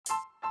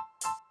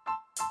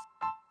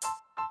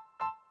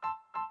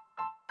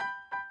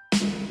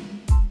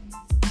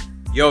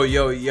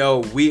Yo,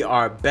 we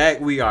are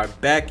back.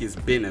 It's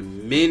been a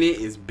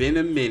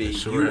minute.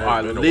 Sure, you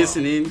are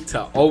listening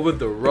to Over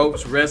the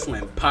Ropes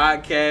Wrestling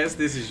Podcast.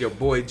 This is your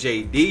boy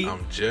JD.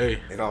 I'm Jay.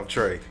 And I'm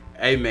Trey.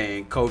 Hey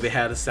man, COVID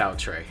had us out,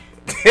 Trey.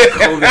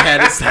 COVID had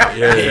us out.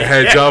 Yeah, it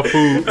had y'all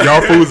food.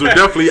 Y'all foods were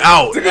definitely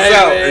out. Took us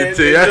out. Man,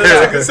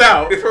 took us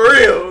out. For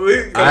real.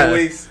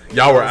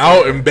 Y'all were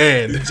out and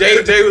banned.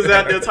 JJ was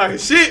out there talking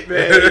shit,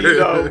 man. You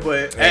know,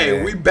 but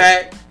hey, we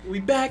back. We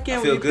back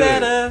and we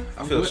better.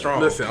 I feel strong.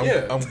 Listen,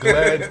 I'm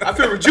glad. I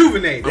feel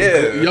rejuvenated.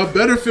 Yeah. Y'all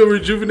better feel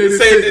rejuvenated.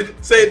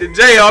 Say to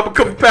Jay, I'm a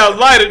couple pounds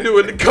lighter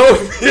doing the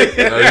COVID.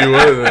 No, you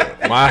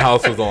wasn't. My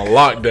house was on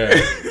lockdown.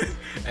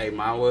 Hey,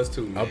 mine was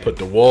too, man. I put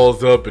the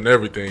walls up and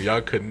everything.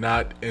 Y'all could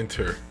not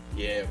enter.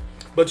 Yeah.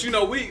 But you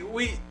know, we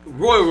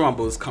Royal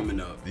Rumble is coming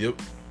up. Yep.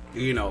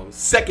 You know,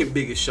 second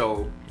biggest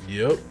show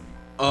Yep.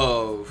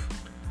 of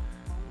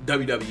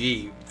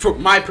WWE for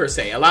my per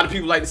se. A lot of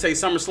people like to say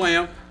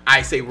SummerSlam.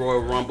 I say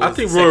Royal Rumble. I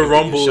think Royal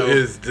Rumble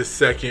is the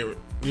second.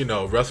 You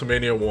know,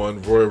 WrestleMania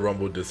 1, Royal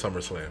Rumble did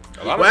SummerSlam.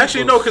 Well,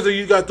 actually, no, because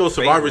you got those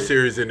Survivor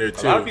Series in there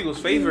too. A lot of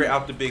people's favorite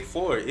out the Big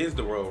Four is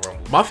the Royal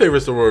Rumble. My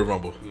favorite's the Royal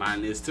Rumble.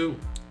 Mine is too.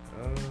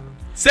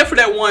 Except for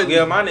that one.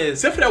 Yeah, mine is.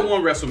 Except for that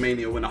one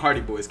WrestleMania when the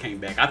Hardy Boys came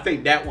back. I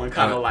think that one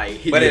kind of like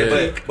hit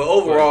But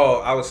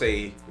overall, I would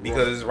say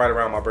because it's right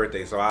around my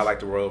birthday, so I like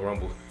the Royal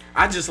Rumble.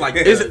 I just like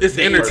It's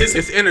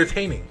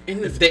entertaining.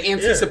 The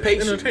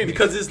anticipation, entertaining.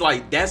 because it's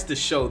like that's the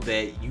show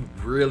that you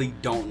really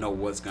don't know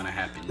what's gonna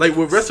happen. Like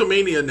with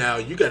WrestleMania now,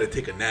 you got to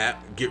take a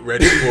nap, get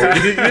ready for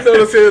it. You know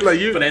what I'm saying? Like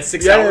for that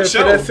 6-hour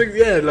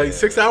show.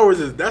 6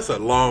 hours that's a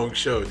long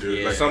show, dude.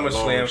 Yeah. Like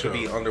SummerSlam could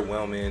be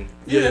underwhelming.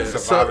 Yeah,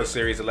 Survivor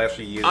Series the last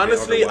few years.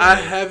 Honestly, I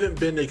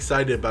haven't been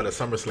excited about a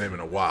SummerSlam in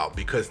a while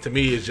because to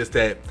me it's just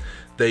that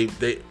they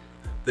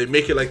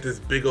make it like this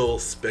big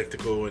old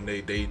spectacle and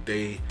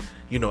they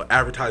you know,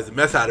 advertise the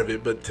mess out of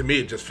it, but to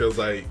me it just feels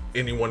like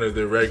any one of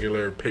the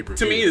regular pay-per-views.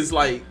 To me, it's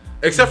like,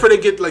 except for they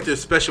get like their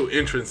special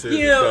entrances.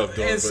 yeah, and stuff.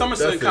 And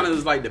SummerSlam kind of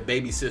is like the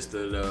baby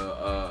sister,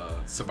 the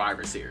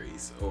Survivor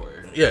Series,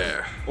 or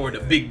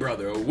the Big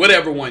Brother, or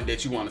whatever one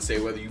that you want to say.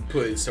 Whether you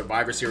put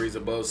Survivor Series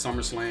above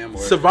SummerSlam, or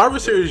Survivor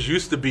Series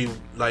used to be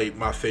like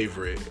my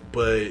favorite,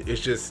 but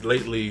it's just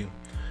lately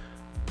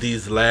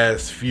these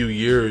last few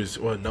years,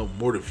 well, no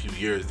more than a few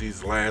years,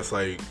 these last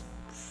like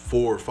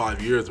 4 or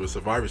 5 years with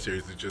Survivor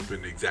Series, it's just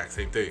been the exact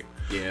same thing.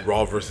 Yeah.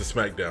 Raw versus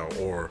SmackDown,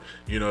 or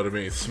you know what I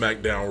mean,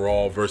 SmackDown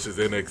Raw versus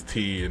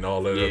NXT and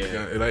all that.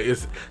 Yeah. Like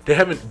they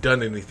haven't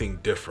done anything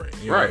different.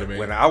 You know what I mean?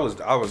 When I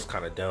was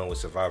kind of done with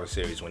Survivor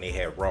Series when they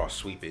had Raw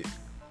sweep it.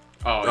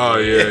 Oh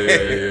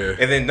yeah.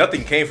 And then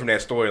nothing came from that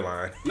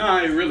storyline.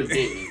 No, it really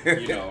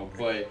didn't. You know,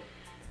 but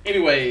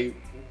anyway,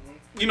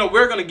 you know,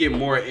 we're gonna get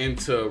more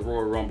into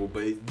Royal Rumble,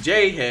 but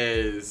Jay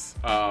has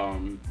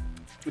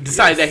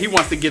decided that he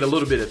wants to get a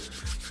little bit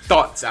of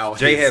thoughts out.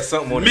 Jay has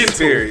something on his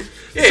spirit.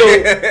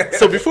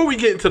 So before we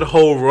get into the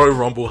whole Royal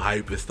Rumble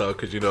hype and stuff,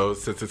 because you know,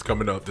 since it's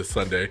coming up this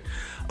Sunday,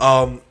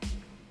 I've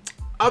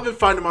been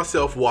finding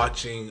myself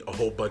watching a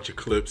whole bunch of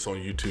clips on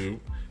YouTube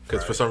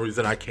because for some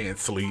reason I can't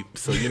sleep.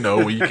 So you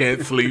know, when you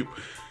can't sleep,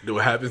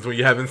 what happens when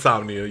you have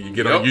insomnia? You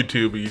get on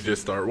YouTube and you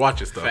just start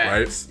watching stuff,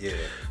 Facts. right? Yeah.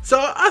 So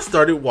I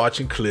started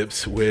watching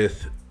clips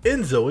with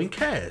Enzo and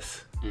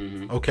Cass.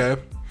 Mm-hmm. Okay,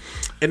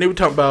 and they were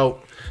talking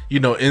about, you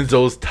know,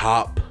 Enzo's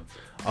top,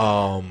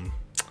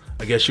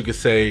 I guess you could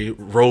say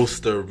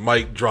roast or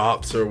mic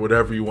drops or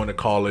whatever you want to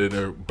call it,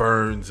 or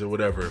burns or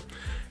whatever.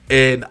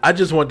 And I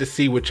just wanted to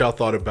see what y'all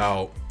thought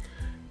about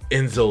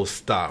Enzo's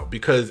style,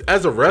 because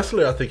as a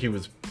wrestler, I think he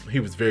was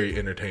very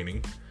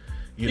entertaining.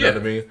 You know what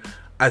I mean?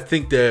 I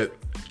think that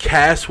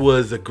Cass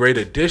was a great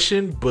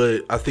addition,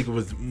 but I think it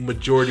was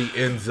majority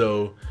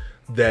Enzo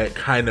that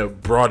kind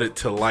of brought it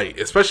to light,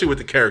 especially with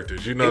the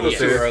characters. You know what I'm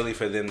saying? It was too early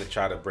for them to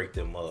try to break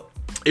them up.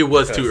 It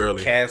was too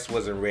early. Cass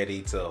wasn't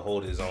ready to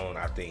hold his own,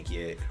 I think,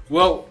 yet.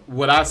 Well,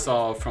 what I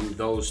saw from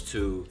those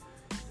two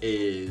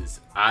is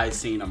I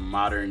seen a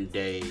modern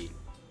day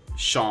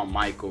Shawn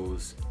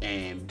Michaels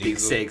and Big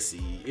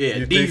Sexy. Yeah,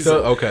 You Diesel. think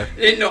so? Okay.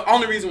 And the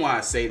only reason why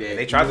I say that,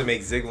 They tried to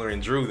make Ziggler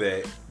and Drew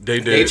that. They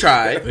did. They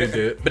tried. They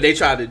did. But they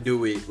tried to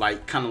do it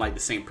like kind of like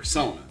the same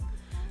persona.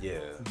 Yeah.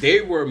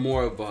 They were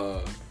more of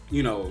a,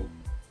 you know,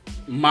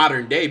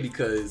 modern day,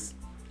 because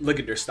look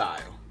at their style.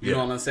 You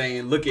know what I'm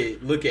saying? Look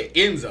at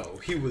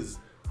Enzo. He was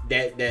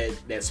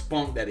that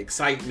spunk, that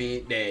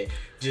excitement, that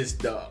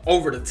just the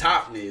over the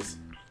topness.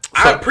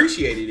 I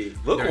appreciated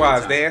it. Look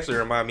wise, they actually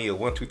remind me of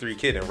 1, 2, 3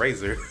 Kid and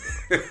Razor.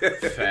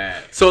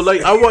 Facts. So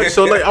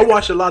I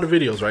watched a lot of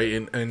videos, right?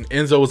 And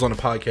Enzo was on a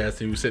podcast. And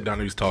he was sitting down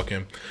and he was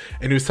talking,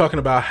 and he was talking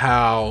about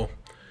how,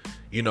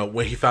 you know,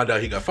 when he found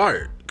out he got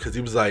fired, because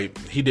he was like,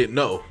 he didn't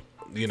know.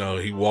 You know,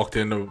 he walked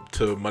into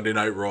Monday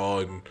Night Raw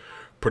and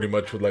pretty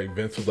much was like,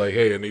 Vince was like,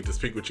 hey, I need to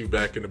speak with you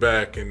back in the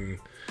back, and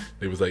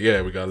he was like,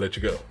 yeah, we gotta let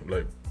you go,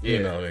 like, you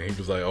know. And he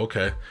was like,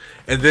 okay.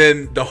 And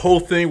then the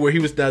whole thing where he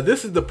was, now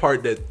this is the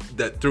part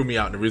that threw me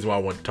out, and the reason why I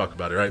wanted to talk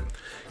about it, right?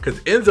 Because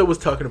Enzo was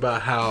talking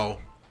about how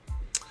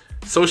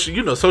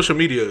social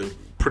media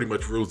pretty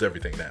much rules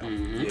everything now.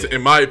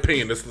 In my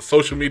opinion, it's the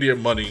social media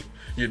money.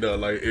 You know,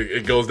 like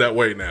it goes that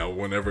way now.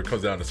 Whenever it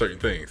comes down to certain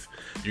things,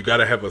 you got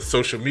to have a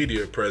social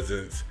media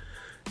presence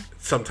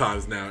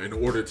sometimes now in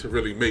order to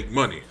really make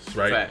money,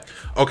 right? Fact.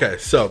 Okay,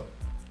 so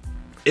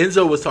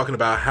Enzo was talking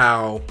about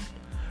how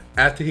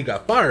after he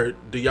got fired,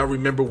 do y'all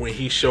remember when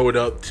he showed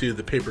up to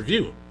the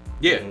pay-per-view?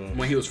 Yeah,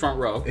 when he was front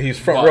row. He's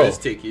front bought row.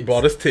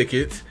 Bought his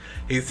tickets.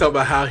 He's talking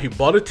about how he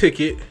bought a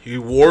ticket. He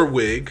wore a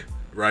wig,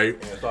 right?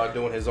 And started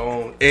doing his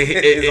own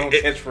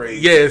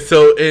catchphrase. Yeah,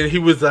 so, and he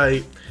was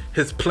like,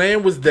 his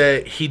plan was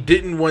that he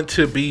didn't want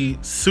to be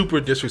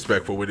super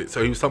disrespectful with it.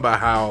 So he was talking about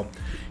how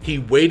he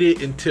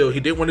waited until, he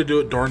didn't want to do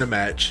it during the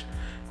match.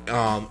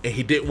 And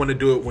he didn't want to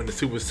do it when the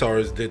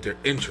superstars did their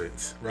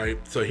entrance, right?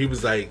 So he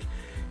was like,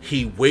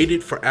 he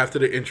waited for after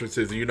the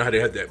entrances. And you know how they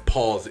had that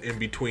pause in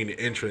between the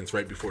entrance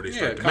right before they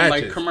start the matches.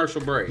 Kind of like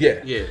commercial break.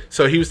 Yeah.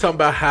 So he was talking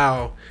about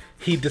how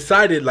he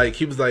decided, like,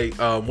 he was like,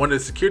 one of the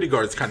security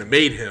guards kind of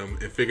made him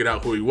and figured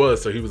out who he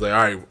was. So he was like, all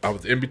right, I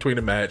was in between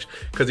the match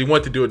because he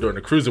wanted to do it during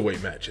the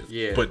cruiserweight matches.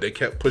 Yeah. But they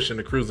kept pushing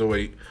the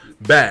cruiserweight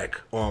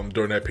back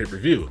during that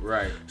pay-per-view.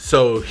 Right.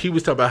 So he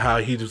was talking about how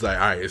he was like,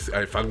 all right,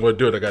 if I'm going to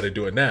do it, I got to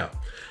do it now.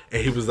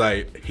 And he was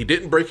like, he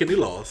didn't break any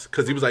laws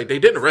because he was like, they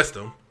didn't arrest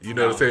him. You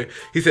know what I'm saying?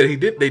 He said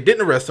they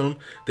didn't arrest him.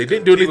 They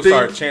didn't do anything. People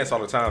start chants all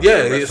the time.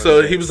 Yeah.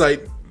 So he was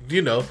like,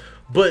 you know.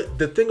 But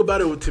the thing about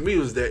it to me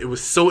was that it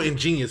was so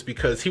ingenious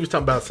because he was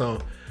talking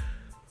about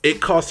it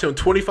cost him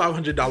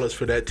 $2,500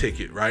 for that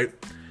ticket, right?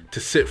 To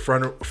sit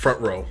front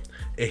row.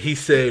 And he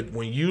said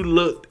when you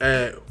looked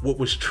at what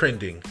was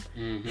trending,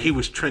 he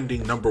was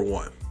trending number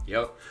one.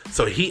 Yep.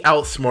 So he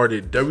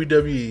outsmarted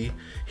WWE.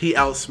 He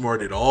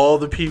outsmarted all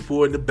the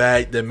people in the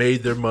back that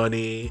made their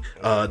money,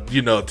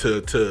 you know,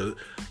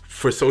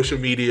 for social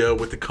media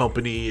with the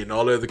company and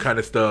all that other kind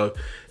of stuff.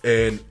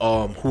 And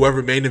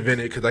whoever main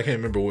evented, because I can't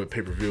remember what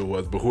pay-per-view it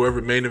was, but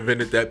whoever main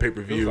evented that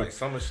pay-per-view. It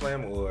was like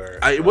SummerSlam or...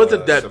 it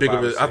wasn't that big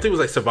of a... Survivor I think it was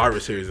like Survivor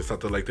Series or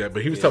something like that.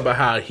 But he was talking about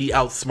how he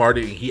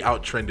outsmarted and he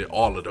out-trended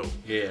all of them.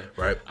 Yeah.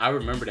 Right? I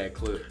remember that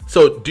clip.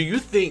 So do you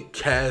think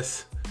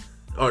Cass...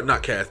 Or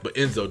not Cass, but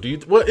Enzo.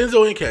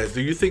 Enzo and Cass,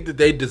 do you think that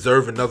they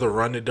deserve another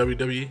run in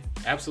WWE?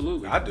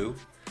 Absolutely. I do.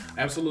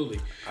 Absolutely.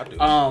 I do.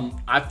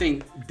 I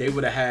think they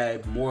would have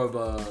had more of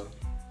a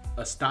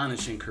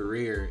astonishing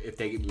career if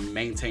they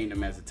maintained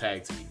them as a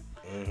tag team.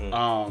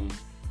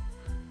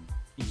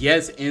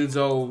 Yes,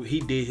 Enzo,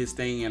 he did his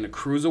thing in the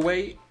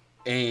cruiserweight,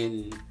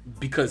 and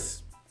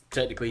because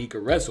technically he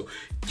could wrestle.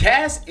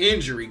 Cass'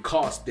 injury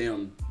cost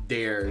them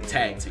their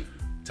tag team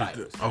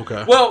titles.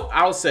 Okay. Well,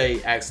 I'll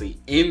say actually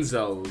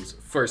Enzo's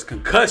first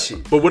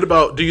concussion. But what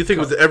about, do you think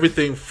it was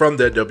everything from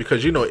that though?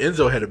 Because you know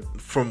Enzo had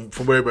from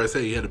where everybody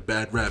say he had a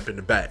bad rap in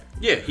the back.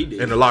 Yeah, he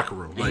did. In the locker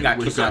room. He Like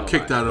got he got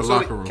kicked out of the So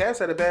locker room. Cass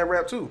had a bad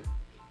rap too.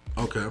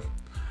 Okay.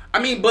 I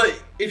mean,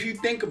 but if you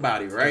think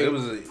about it, right? It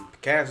was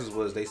Cass's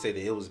was, they say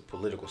that it was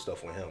political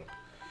stuff with him.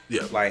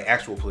 Yeah. Like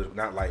actual political,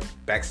 not like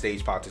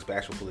backstage politics, but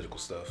actual political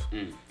stuff.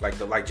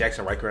 Like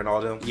Jackson Riker and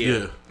all them.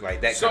 Yeah. Like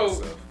that kind of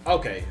stuff.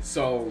 Okay,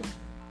 so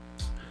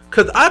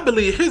Because I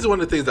believe, here's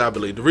one of the things I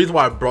believe. The reason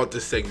why I brought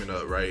this segment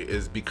up, right,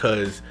 is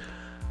because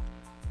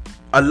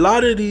a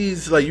lot of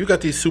these, like, you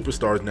got these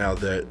superstars now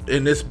that,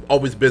 and it's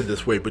always been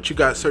this way, but you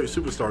got certain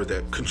superstars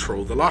that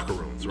control the locker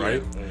rooms,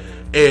 right?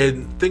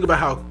 And think about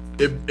how,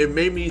 it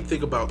made me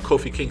think about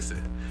Kofi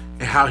Kingston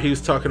and how he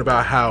was talking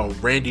about how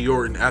Randy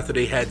Orton, after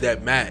they had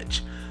that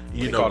match,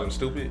 you know, called him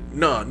stupid?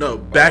 No.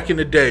 Back in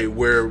the day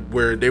where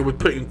they were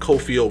putting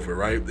Kofi over,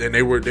 right? And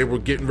they were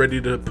getting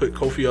ready to put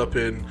Kofi up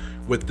in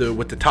with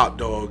the top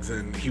dogs,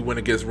 and he went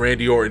against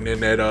Randy Orton in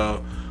that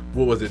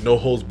what was it, no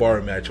holds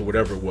barred match or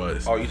whatever it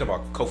was. Oh, you talking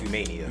about Kofi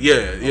Mania?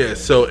 Yeah.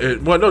 So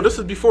this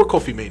is before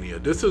Kofi Mania.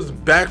 This was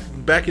back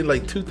in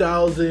like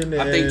 2000.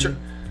 And I think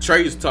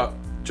Trey used to talk.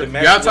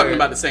 Y'all talking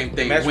about the same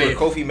thing. The match where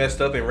Kofi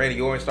messed up and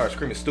Randy Orton started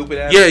screaming stupid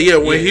at him? Yeah,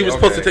 when he was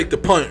supposed to take the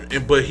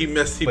punt, but he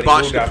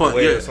botched the punt.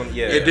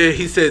 Yeah. And then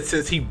he said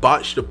since he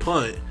botched the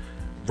punt,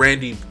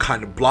 Randy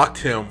kind of blocked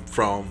him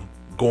from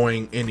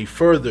going any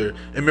further.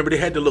 And remember, they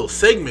had the little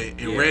segment,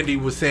 and Randy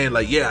was saying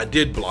like, "Yeah, I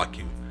did block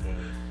you."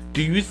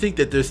 Do you think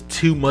that there's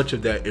too much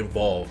of that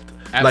involved?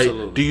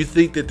 Absolutely. Like, do you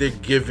think that they're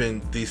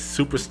giving these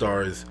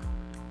superstars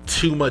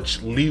too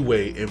much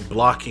leeway in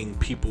blocking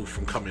people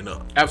from coming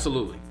up?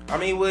 Absolutely. I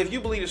mean, well, if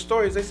you believe the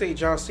stories, they say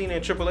John Cena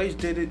and Triple H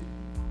did it.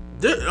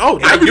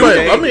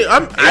 Everybody.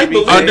 I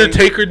mean,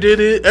 Undertaker did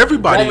it.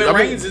 Everybody. Roman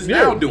Reigns is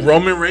now doing it.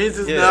 Roman Reigns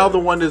is now the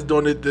one that's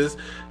doing it.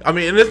 I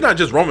mean, and it's not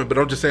just Roman, but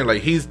I'm just saying,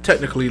 like, he's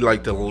technically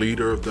like the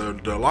leader of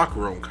the locker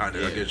room, kind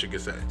of. I guess you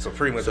could say. So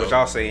pretty much what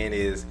y'all saying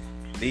is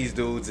these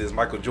dudes is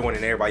Michael Jordan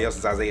and everybody else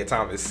is Isaiah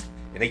Thomas,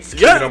 and they keep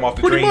them off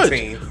the dream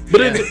team.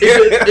 But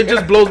it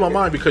just blows my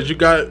mind because you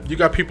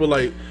got people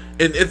like,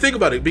 and think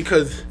about it,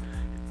 because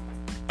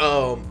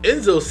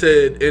Enzo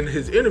said in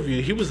his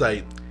interview, he was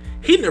like,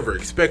 he never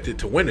expected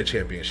to win a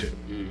championship.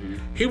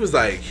 He was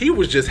like, he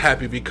was just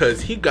happy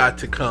because he got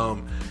to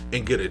come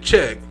and get a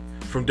check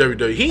from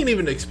WWE. He didn't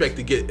even expect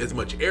to get as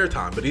much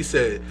airtime, but he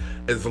said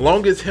as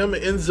long as him,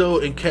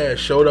 Enzo, and Cash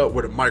showed up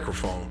with a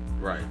microphone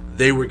Right.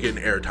 they were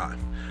getting airtime.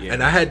 Yeah.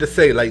 And I had to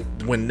say, like,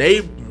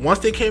 once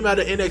they came out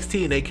of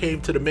NXT and they came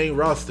to the main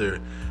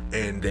roster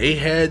and they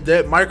had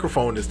that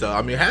microphone and stuff.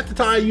 I mean, half the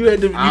time you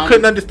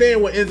couldn't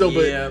understand what Enzo,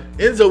 but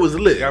Enzo was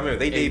lit. Yeah, I remember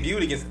they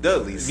debuted against the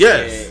Dudleys.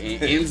 Yes. And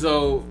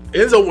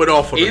Enzo went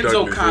off on the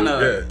Dudleys.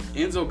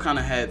 Enzo kind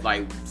of had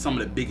like some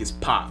of the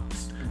biggest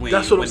pops when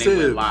That's what I'm they saying.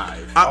 went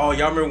live. Y'all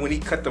remember when they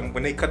cut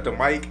the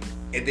mic?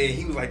 And then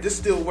he was like, "This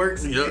still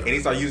works." Yeah. And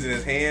he started using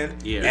his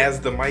hand as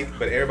the mic,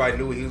 but everybody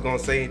knew what he was gonna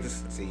say.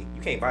 Just see,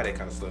 you can't buy that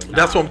kind of stuff.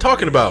 That's what I'm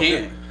talking about. You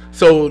can't.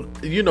 So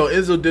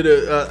Enzo did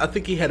I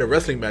think he had a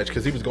wrestling match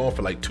because he was gone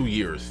for like 2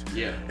 years.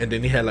 Yeah. And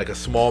then he had like a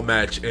small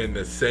match in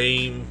the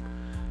same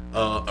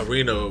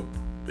arena.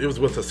 It was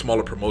with a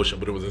smaller promotion,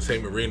 but it was the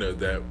same arena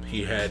that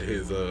he had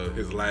his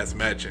last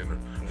match in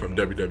from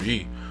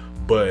WWE.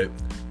 But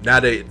now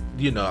that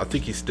I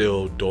think he's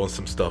still doing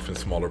some stuff in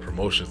smaller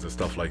promotions and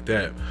stuff like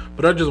that.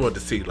 But I just wanted to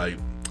see, like,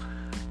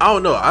 I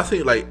don't know. I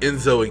think like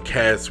Enzo and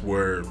Cass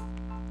were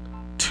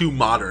too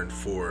modern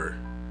for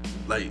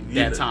like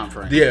that time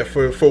frame. Yeah,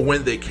 for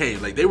when they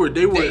came, like they were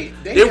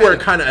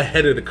kind of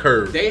ahead of the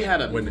curve. They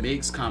had a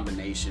mixed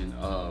combination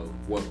of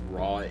what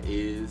Raw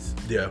is,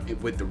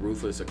 with the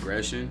ruthless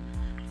aggression.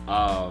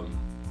 I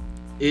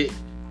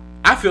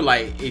feel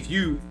like if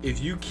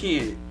you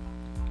can't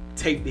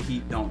take the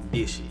heat, don't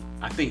dish it.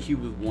 I think he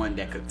was one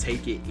that could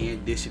take it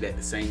and dish it at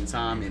the same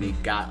time, and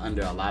it got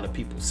under a lot of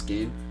people's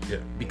skin. Yeah,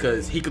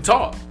 because he could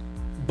talk,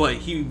 but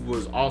he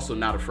was also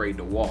not afraid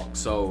to walk.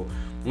 So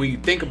when you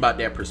think about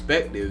that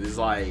perspective, it's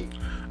like,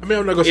 I mean,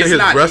 I'm not gonna say his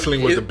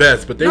wrestling was the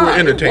best, but they were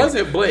entertaining. It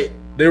wasn't, but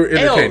they were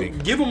entertaining.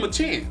 Give him a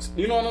chance.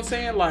 You know what I'm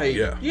saying? Like,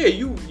 yeah,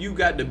 you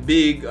got the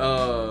big,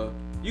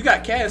 you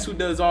got Cass who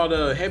does all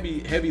the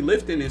heavy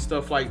lifting and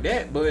stuff like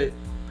that. But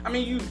I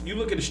mean, you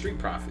look at the Street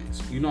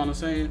Profits. You know what I'm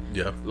saying?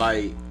 Yeah.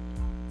 Like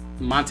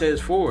Montez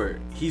Ford,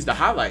 he's the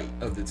highlight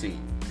of the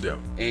team. Yeah.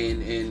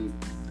 And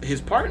his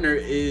partner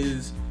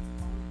is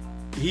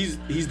he's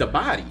the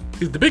body.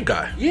 He's the big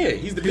guy. Yeah,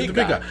 he's the big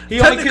guy. He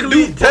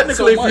technically,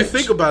 so if you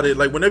think about it,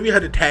 like whenever you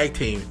had a tag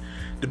team,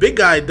 the big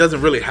guy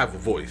doesn't really have a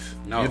voice.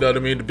 No. You know what I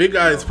mean? The big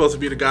guy is supposed to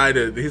be the guy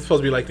he's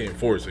supposed to be like the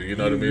enforcer. You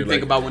know what I mean?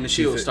 Think about when the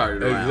Shield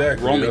started around.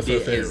 Exactly. Roman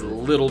did as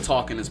little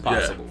talking as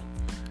possible. Yeah.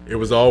 It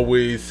was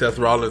always Seth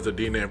Rollins or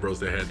Dean Ambrose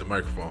that had the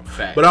microphone.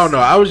 Facts. But I don't know.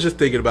 I was just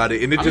thinking about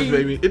it, and it just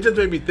made me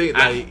think.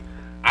 Like,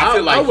 I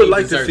feel like I would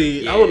like to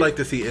see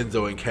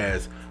Enzo and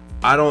Cass.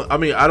 I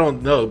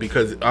don't know,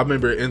 because I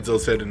remember Enzo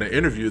said in an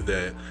interview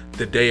that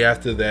the day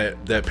after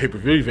that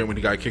pay-per-view event when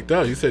he got kicked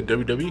out, he said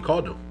WWE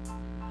called him.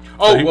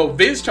 Well,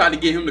 Vince tried to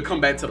get him to come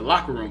back to the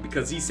locker room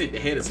because he sent the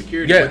head of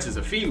security, which is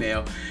a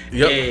female,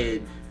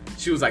 and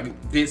she was like,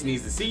 "Vince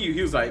needs to see you."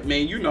 He was like,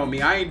 "Man, you know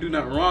me, I ain't do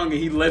nothing wrong,"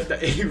 and he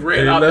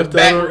ran out the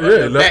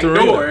back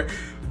door.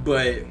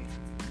 But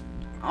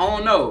I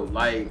don't know,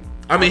 like,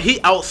 I mean,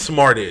 he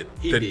outsmarted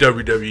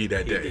WWE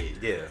that day. He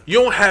did, yeah.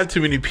 You don't have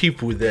too many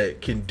people that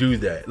can do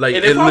that. Like,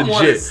 and if I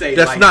want to say,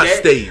 that's like, not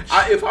staged.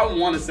 If I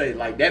want to say,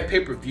 like, that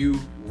pay-per-view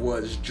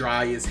was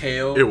dry as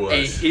hell. It was.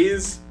 And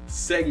his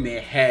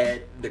segment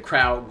had the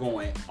crowd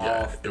going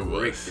off. It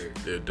was. Richter.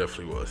 It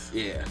definitely was.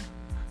 Yeah.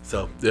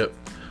 So, yep.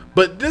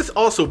 But this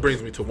also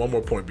brings me to one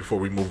more point before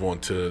we move on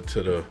to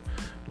the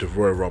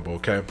Royal Rumble,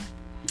 okay?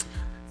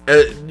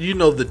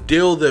 The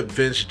deal that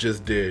Vince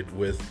just did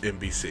with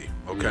NBC,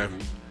 okay? Mm-hmm.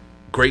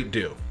 Great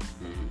deal.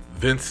 Mm-hmm.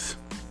 Vince,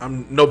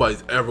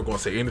 nobody's ever going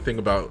to say anything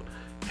about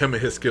him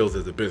and his skills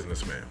as a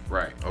businessman.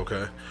 Right.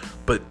 Okay?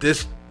 But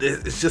this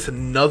it's just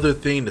another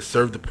thing to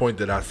serve the point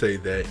that I say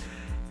that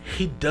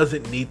he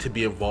doesn't need to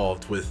be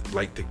involved with,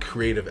 like, the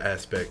creative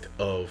aspect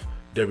of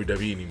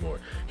WWE anymore.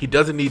 He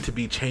doesn't need to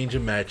be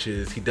changing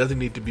matches. He doesn't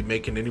need to be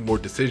making any more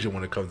decision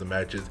when it comes to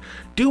matches.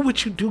 Do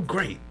what you do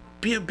great.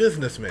 Be a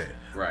businessman.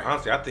 Right.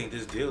 Honestly, I think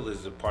this deal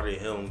is a part of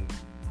him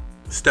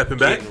stepping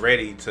back, getting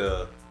ready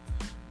to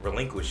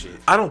relinquish it.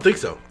 I don't think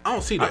so. I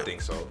don't see that. I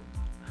think so.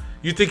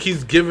 You think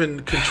he's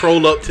giving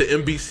control up to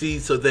NBC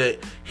so that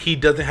he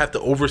doesn't have to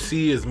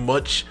oversee as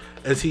much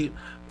as he?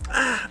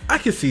 I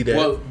can see that.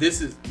 Well,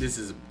 this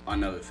is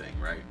another thing,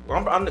 right?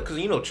 Well,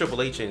 because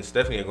Triple H and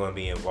Stephanie are going to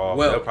be involved.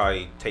 Well, they'll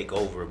probably take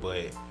over,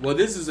 but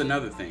this is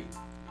another thing.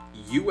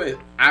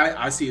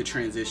 I see a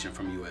transition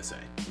from USA,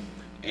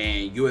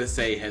 and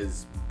USA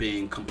has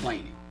been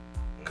complaining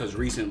because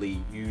recently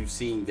you've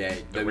seen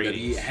that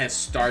WWE has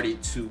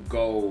started to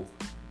go.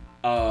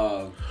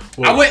 I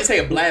wouldn't say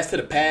a blast to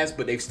the past,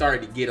 but they've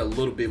started to get a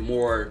little bit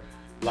more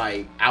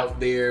like out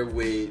there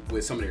with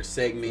some of their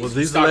segments. Well,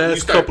 these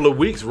last couple of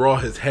weeks, Raw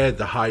has had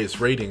the highest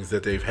ratings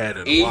that they've had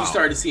in a while. And you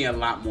started seeing a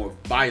lot more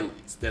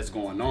violence that's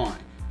going on.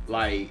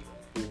 Like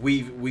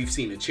we've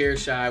seen a chair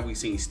shot, we've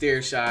seen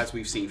stair shots,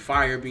 we've seen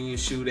fire being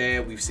shoot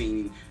at, we've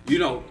seen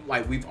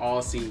we've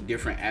all seen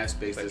different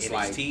aspects. But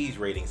NXT's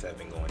ratings have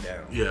been going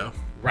down. Yeah,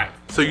 right.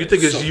 So you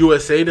think it's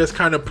USA that's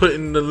kind of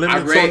putting the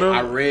limits on them?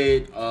 I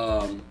read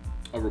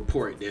a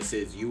report that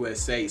says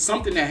USA,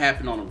 something that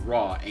happened on a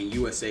Raw, and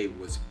USA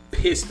was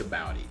pissed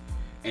about it,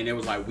 and it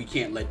was like, we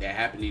can't let that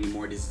happen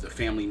anymore. This is a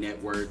family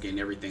network and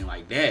everything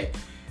like that.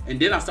 And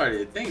then I started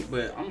to think,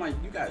 but I'm like,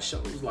 you got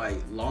shows like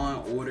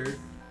Law and Order,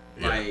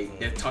 like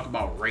that talk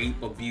about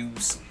rape,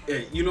 abuse,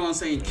 you know what I'm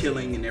saying,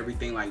 killing and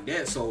everything like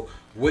that. So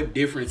what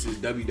difference is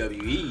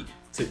WWE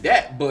to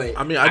that? But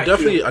I mean, I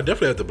definitely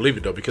have to believe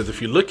it though, because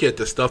if you look at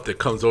the stuff that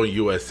comes on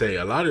USA,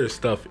 a lot of the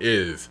stuff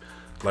is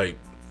like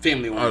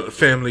family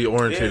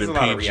oriented and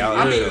PG.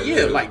 I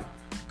mean, like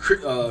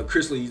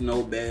Chris Lee's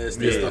Know Best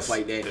and stuff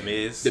like that. The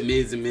Miz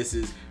and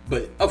Mrs.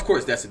 But of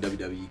course, that's a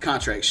WWE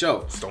contract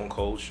show. Stone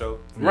Cold show,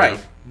 right?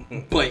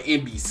 But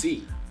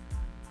NBC,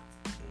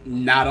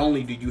 not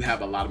only do you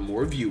have a lot of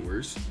more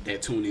viewers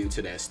that tune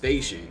into that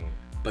station,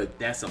 but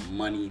that's a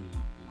money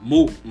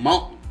move.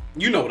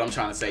 You know what I'm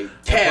trying to say?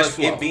 Cash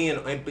flow.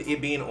 It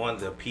being on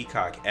the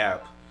Peacock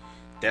app,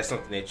 that's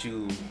something that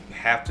you would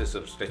have to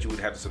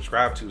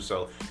subscribe to.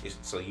 So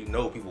you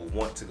know people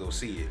want to go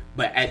see it.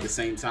 But at the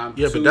same time,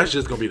 yeah, but that's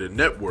just gonna be the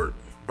network.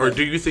 Or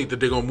do you think that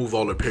they're gonna move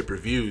all the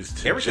pay-per-views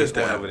to everything's just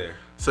going that? over there?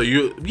 So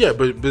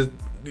but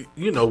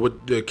you know,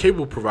 with the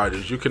cable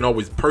providers, you can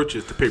always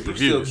purchase the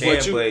pay-per-views.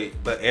 You still can,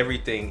 but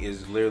everything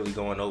is literally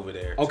going over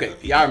there. Okay,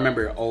 y'all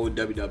remember old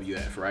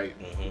WWF, right?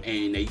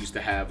 And they used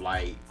to have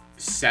like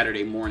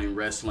Saturday morning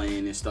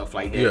wrestling and stuff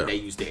like that. Yeah. They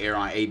used to air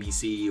on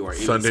ABC or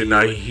NBC Sunday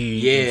Night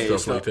Heat, and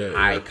stuff like that.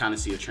 I kind of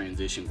see a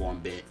transition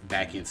going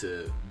back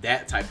into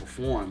that type of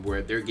form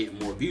where they're getting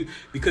more views,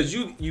 because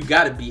you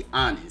got to be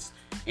honest,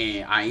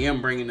 and I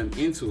am bringing them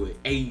into it.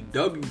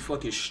 AEW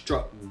fucking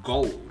struck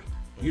gold.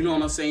 You know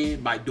what I'm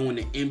saying? By doing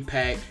the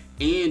Impact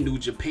and New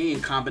Japan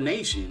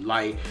combination.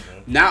 Like,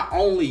 not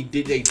only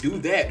did they do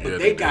that, but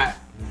they got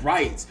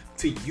rights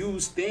to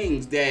use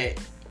things that,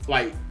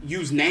 like,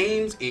 use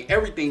names and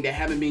everything that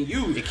haven't been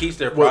used. It keeps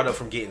their product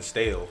from getting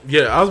stale.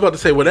 Yeah, I was about to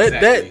say, well,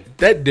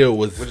 that deal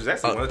was... Which is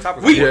actually one of the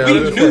topics.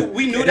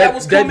 We knew that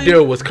was coming. That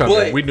deal was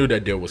coming. We knew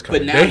that deal was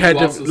coming. They had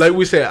to, like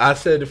we said, I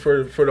said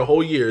for the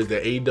whole year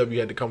that AEW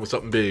had to come with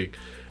something big.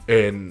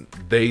 And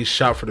they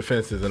shot for the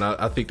fences, and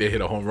I think they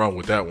hit a home run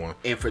with that one.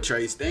 And for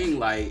Trey's thing,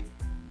 like,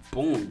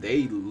 boom,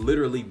 they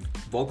literally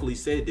vocally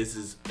said this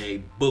is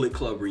a Bullet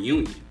Club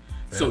reunion.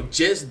 Yeah. So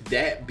just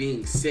that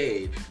being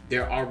said,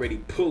 they're already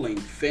pulling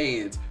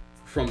fans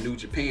from New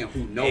Japan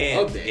who know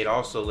of that. It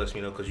also lets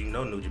me know, because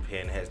New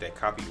Japan has that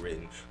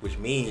copywritten, which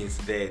means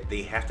that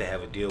they have to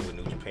have a deal with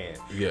New Japan.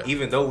 Yeah.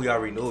 Even though we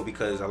already knew it,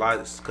 because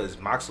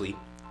Moxley,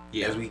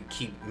 as we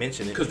keep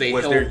mentioning,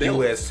 was their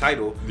U.S.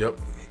 title. Yep.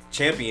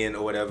 Champion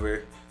or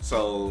whatever.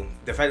 So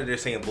the fact that they're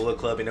saying Bullet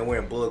Club and they're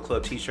wearing Bullet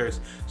Club t-shirts,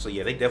 so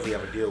yeah, they definitely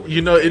have a deal with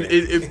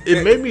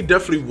it made me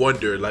definitely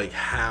wonder like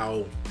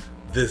how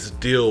this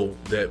deal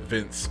that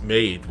Vince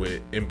made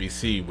with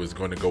NBC was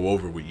going to go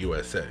over with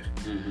USA.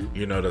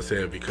 You know what I'm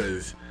saying?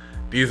 Because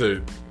these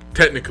are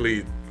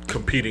technically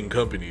competing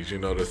companies, you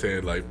know what I'm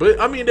saying? Like, but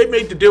I mean, they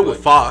made the deal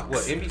with Fox. What,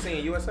 NBC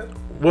and USA?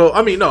 Well,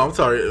 I mean, no, I'm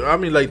sorry. I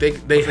mean, like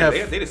they have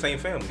they're the same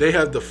family. They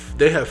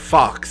have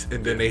Fox,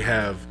 and then they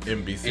have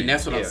NBC, and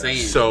that's what I'm saying.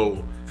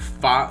 So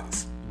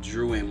Fox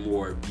drew in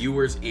more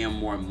viewers and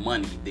more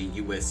money than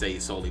USA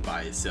solely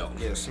by itself.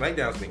 Yeah,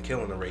 SmackDown's been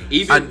killing the ratings.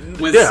 Even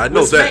when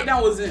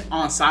SmackDown was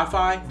on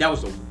Sci-Fi, that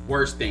was the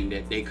worst thing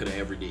that they could have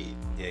ever did.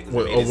 Yeah,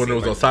 when it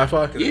was on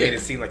Sci-Fi? Yeah, it made it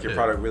seem like your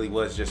product really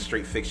was just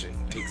straight fiction.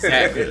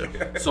 Exactly.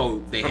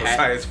 So they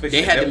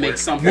had to make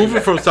something.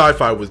 Moving from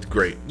Sci-Fi was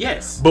great.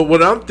 Yes. But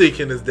what I'm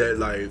thinking is that,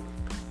 like,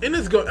 and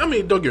it's going. I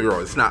mean, don't get me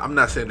wrong. It's not. I'm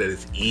not saying that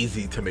it's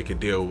easy to make a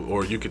deal,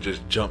 or you could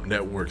just jump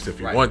networks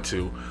if you want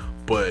to.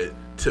 But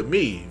to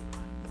me,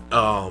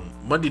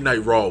 Monday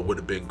Night Raw would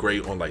have been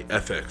great on like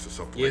FX or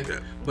something like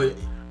that. But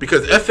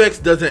because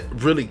FX doesn't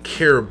really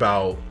care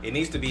about. It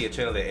needs to be a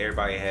channel that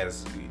everybody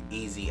has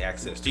easy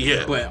access to.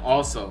 Yeah. But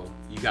also,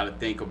 you got to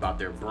think about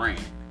their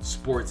brand,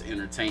 sports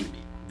entertainment.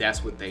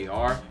 That's what they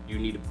are. You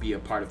need to be a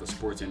part of a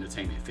sports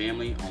entertainment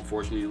family.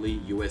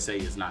 Unfortunately, USA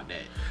is not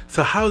that.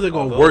 So how is it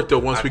going to work though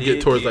once we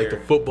get towards like the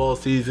football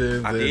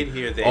seasons? I did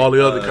hear that all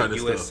the other kind of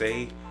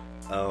USA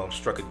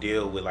struck a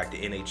deal with like the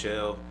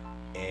NHL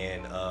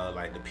and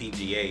like the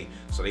PGA,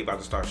 so they about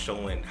to start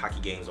showing hockey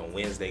games on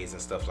Wednesdays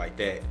and stuff like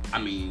that. I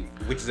mean,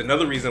 which is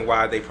another reason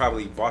why they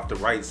probably bought the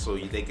rights so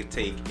they could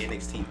take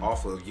NXT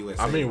off of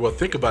USA. I mean, well,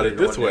 think about it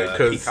this way,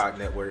 because Peacock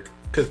Network.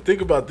 Because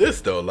think about this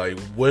though, like,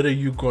 what are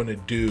you going to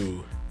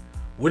do?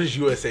 What is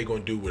USA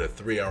going to do with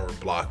a 3-hour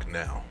block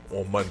now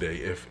on Monday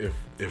if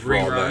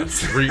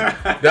reruns? Reruns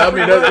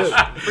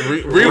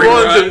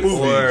and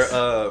movies,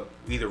 or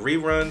either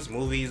reruns,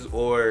 movies,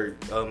 or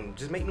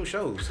just make new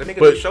shows. They make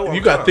a new show.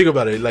 You got to think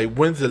about it. Like,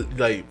 when's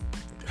the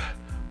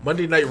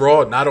Monday Night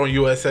Raw not on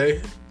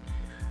USA?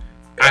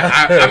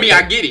 I mean,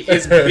 I get it.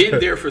 It's been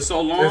there for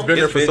so long. It's been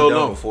there for so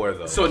long before,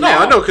 though. So now,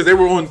 I know because they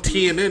were on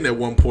TNN at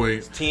one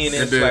point.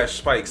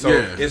 TNN/Spike. So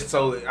it's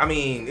I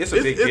mean, it's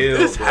a big deal.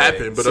 It's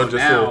happened, but so I'm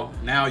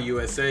just now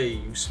USA,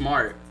 you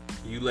smart.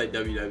 You let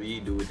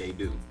WWE do what they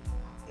do.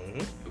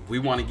 If we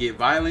want to get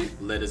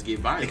violent, let us get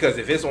violent. Because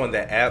if it's on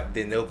the app,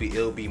 then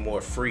it'll be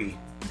more free.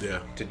 Yeah.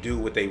 To do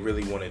what they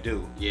really want to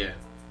do. Yeah.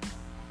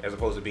 As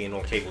opposed to being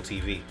on cable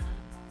TV.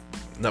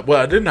 No,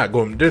 well, they're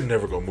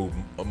never gonna move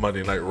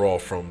Monday Night Raw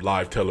from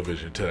live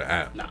television to the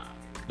app. Nah,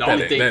 The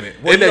only thing,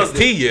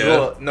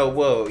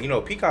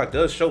 NXT, Peacock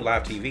does show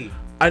live TV.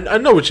 I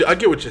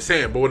get what you're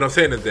saying, but what I'm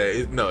saying is that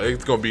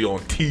it's gonna be on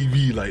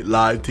TV, like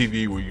live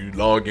TV, where you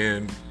log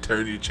in,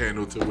 turn your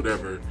channel to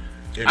whatever.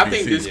 NBC. I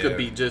think this could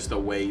be just a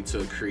way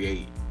to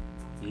create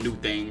new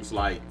things,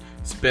 like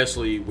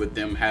especially with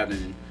them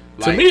having.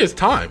 To me, it's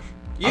time.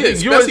 Yeah,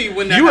 especially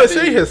when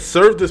USA has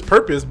served its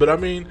purpose, but I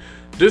mean,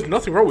 there's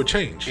nothing wrong with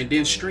change. And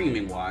then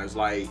streaming wise,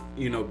 like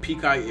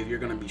Peacock, if you're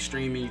gonna be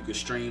streaming, you could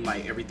stream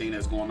like everything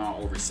that's going on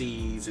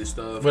overseas and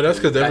stuff. But that's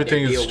because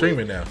everything is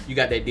streaming now. You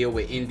got that deal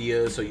with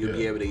India, so you'll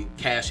be able to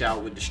cash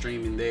out with the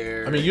streaming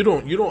there. I mean, you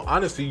don't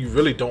honestly, you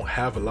really don't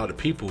have a lot of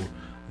people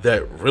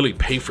that really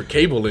pay for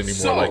cable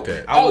anymore like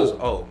that.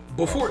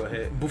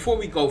 Before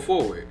we go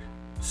forward,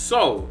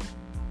 so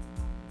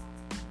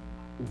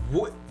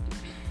what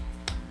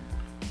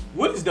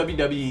is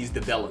WWE's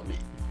development?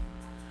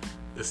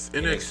 It's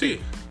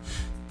NXT.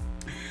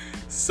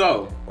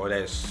 So, or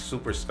that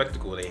super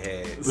spectacle they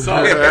had. So,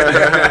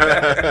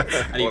 I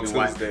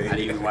didn't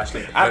even watch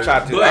that. I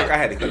tried to. I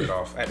had to cut it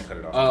off.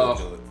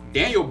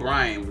 Daniel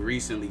Bryan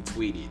recently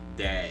tweeted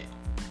that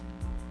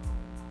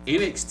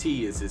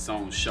NXT is its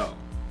own show.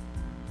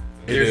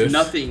 There's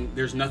nothing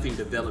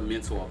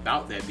developmental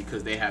about that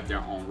because they have their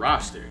own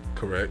roster.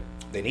 Correct.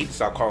 They need to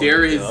stop calling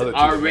there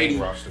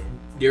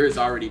has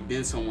already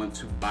been someone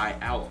to buy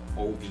out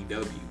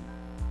OVW,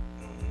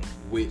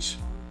 which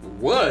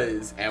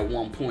was at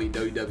one point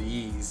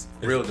WWE's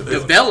real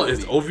development.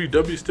 Is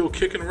OVW still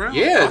kicking around?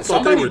 Yeah,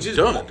 somebody just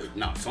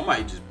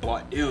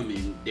bought them,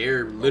 and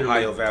they're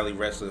literally Ohio Valley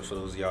Wrestling. For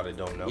those of y'all that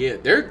don't know, yeah,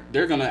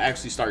 they're gonna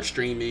actually start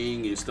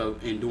streaming and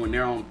stuff and doing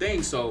their own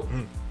thing. So,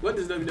 what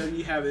does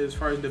WWE have as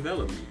far as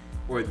development?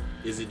 Or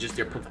is it just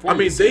their performance? I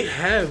mean, they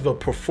have a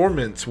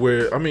performance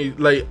where,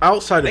 like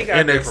outside of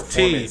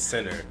NXT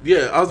center.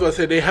 Yeah, I was about to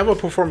say they have a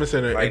performance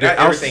center. Like not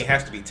everything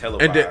has to be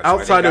televised. And then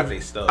outside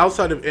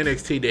of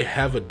NXT, they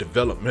have a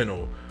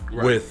developmental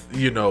with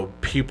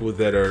people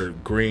that are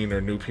green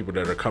or new people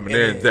that are coming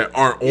in that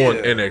aren't on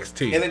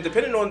NXT. And then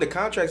depending on the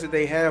contracts that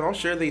they have, I'm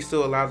sure they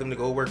still allow them to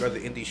go work other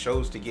indie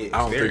shows to get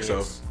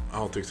experience. I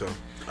don't think so.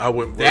 I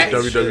wouldn't work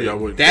WWE. I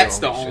wouldn't. That's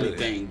the only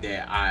thing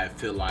that I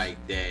feel like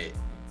that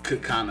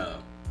could kind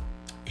of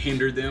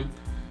hinder them.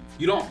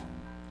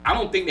 I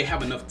don't think they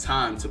have enough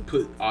time to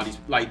put all these,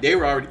 like they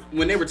were already,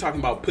 when they were talking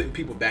about putting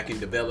people back in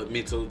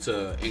developmental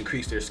to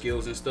increase their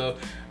skills and stuff,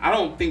 I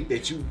don't think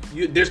that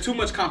there's too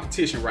much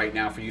competition right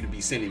now for you to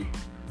be sending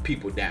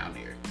people down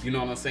there. You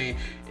know what I'm saying?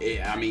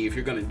 I mean, if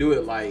you're going to do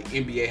it, like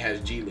NBA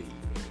has G League.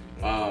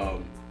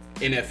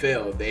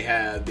 NFL, they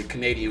have the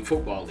Canadian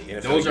Football League.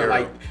 NFL those are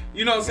Europe. like,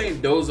 you know what I'm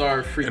saying? Those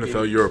are freaking...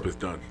 NFL Europe is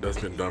done. That's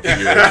been done for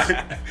years.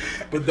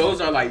 But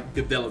those are like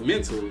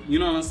developmental. You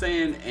know what I'm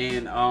saying?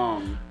 And I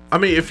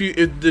mean, if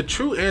the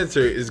true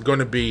answer is going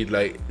to be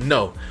like,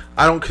 no,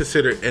 I don't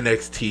consider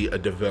NXT a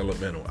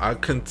developmental. I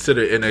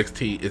consider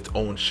NXT its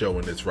own show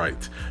in its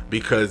rights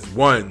because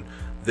one,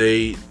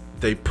 they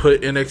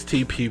put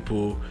NXT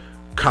people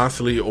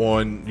constantly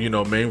on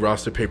main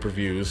roster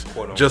pay-per-views,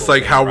 just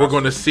like how we're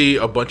going to see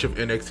a bunch of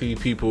NXT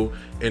people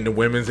in the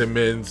women's and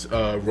men's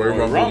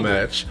Royal Rumble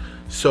match.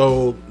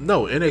 So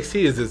no,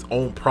 NXT is its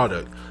own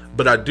product,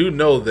 but I do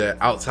know that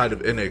outside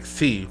of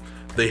NXT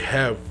they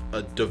have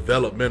a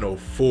developmental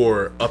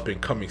for up and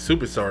coming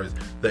superstars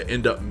that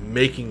end up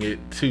making it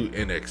to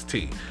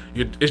NXT.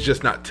 It's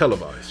just not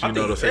televised. You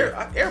know what I'm saying?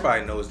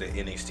 Everybody knows that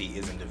NXT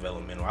isn't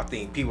developmental. I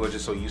think people are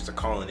just so used to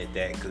calling it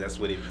that because that's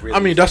what it really.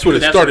 I mean, that's what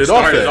it started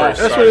off at.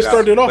 That's what it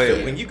started off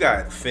at. When you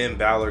got Finn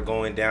Balor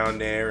going down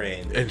there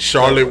and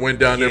Charlotte went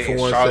down there for 1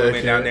 second. Charlotte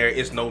went down there.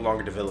 It's no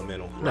longer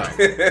developmental. No,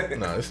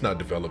 it's not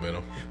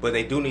developmental. But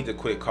they do need to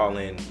quit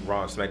calling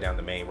Raw and SmackDown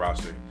the main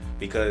roster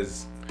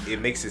because it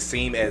makes it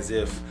seem as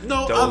if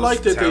I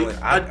like that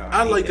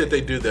I like that they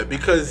do that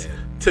because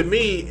to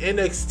me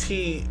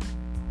NXT,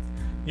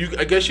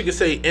 I guess you could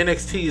say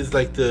NXT is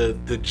like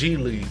the G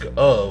League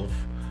of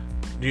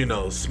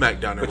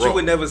SmackDown and Raw. But you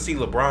would never see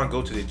LeBron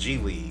go to the G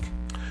League.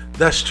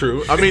 That's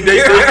true. I mean,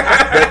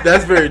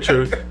 that's very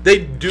true. They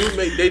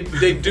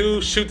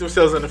do shoot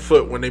themselves in the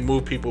foot when they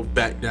move people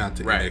back down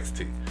to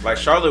NXT. Like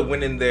Charlotte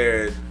winning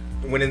their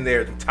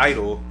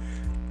title.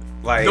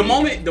 Like the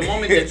moment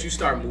that you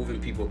start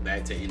moving people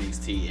back to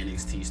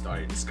NXT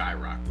started to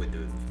skyrocket with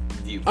the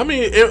view. I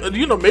mean,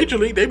 Major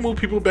League, they move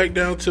people back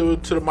down to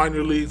the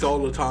minor leagues all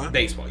the time.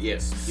 Baseball,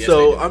 yes.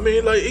 So I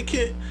mean, like it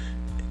can't.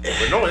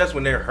 But no, that's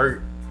when they're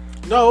hurt.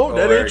 No,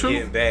 that ain't true.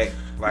 Getting back,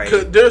 like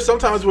there's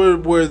sometimes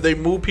where they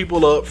move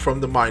people up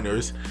from the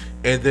minors.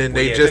 And then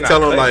they just tell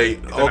them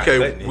like,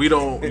 okay, you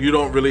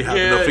don't really have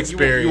enough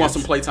experience. You want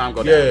some playtime?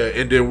 Go down.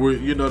 Yeah, and then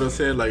you know what I'm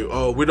saying? Like,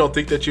 oh, we don't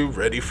think that you're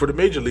ready for the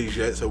major leagues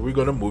yet, so we're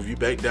gonna move you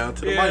back down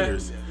to the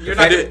minors. And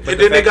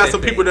then they got some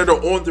people that are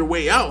on their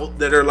way out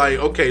that are like,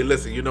 okay,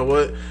 listen, you know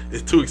what?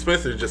 It's too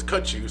expensive to just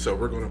cut you, so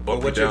we're gonna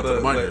bump you down to the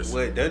minors.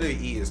 What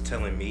WWE is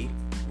telling me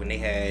when they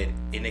had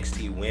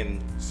NXT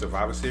win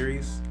Survivor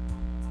Series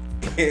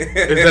is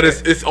that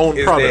it's its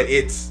own product.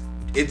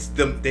 It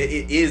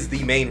is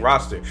the main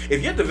roster.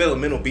 If your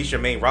developmental beats your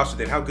main roster,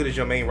 then how good is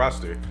your main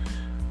roster?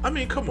 I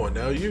mean, come on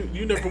now.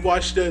 You never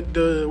watched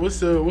that? What's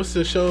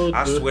the show?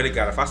 I swear to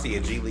God, if I see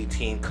a G League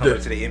team come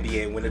into the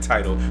NBA and win the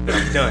title, then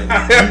I'm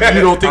done.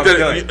 You don't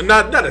think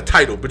not a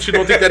title, but you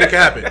don't think that it can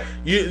happen?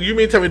 You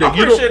mean tell me that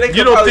you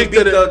don't think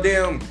that the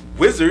damn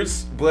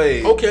Wizards?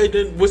 But okay,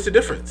 then what's the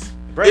difference?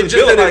 It's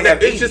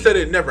just that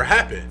it never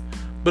happened.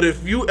 But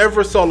if you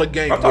ever saw a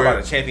game, I'm talking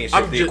about a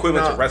championship, the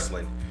equivalent to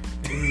wrestling.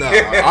 No,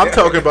 I'm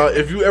talking about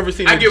if you ever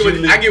seen. I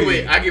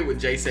get what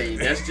Jay saying.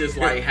 That's just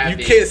like having.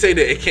 You can't say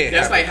that it can't.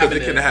 That's happen, like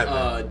having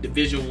a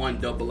Division I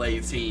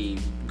AA team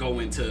go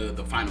into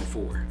the Final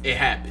Four. It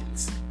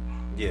happens.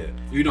 Yeah,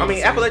 you know. I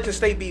mean, Appalachian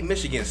State beat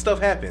Michigan.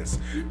 Stuff happens,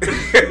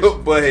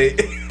 but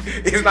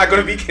it's not going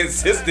to be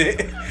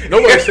consistent.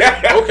 Nobody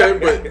said okay,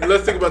 but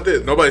let's think about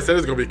this. Nobody said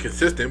it's going to be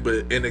consistent,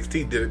 but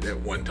NXT did it at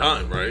one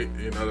time, right?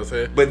 You know what I'm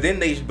saying? But then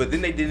they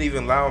didn't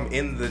even allow them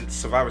in the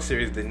Survivor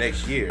Series the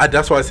next year.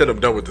 That's why I said I'm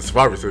done with the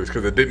Survivor Series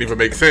because it didn't even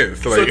make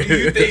sense. Like, so do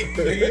you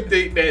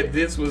think that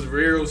Vince was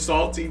real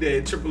salty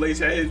that Triple H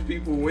had his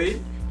people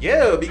win?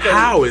 Yeah, because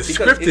how it's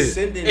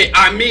scripted.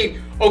 I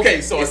mean,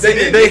 okay, so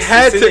they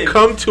had to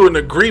come to an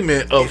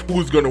agreement of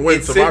who's going to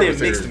win Survivor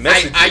Series.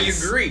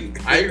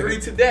 I agree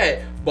to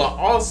that, but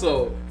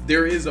also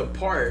there is a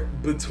part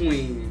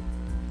between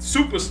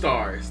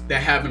superstars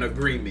that have an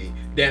agreement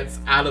that's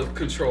out of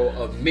control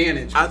of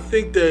management. I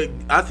think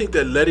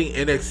that letting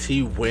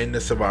NXT win the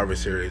Survivor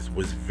Series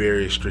was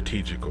very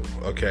strategical.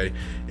 Okay,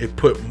 it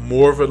put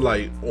more of a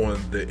light on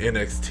the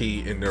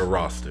NXT in their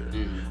roster.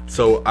 Mm-hmm.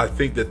 So I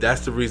think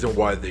that's the reason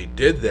why they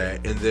did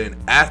that. And then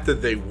after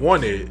they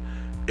won it,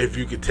 if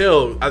you could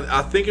tell,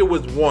 I think it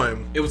was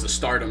one. It was a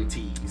stardom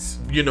tease.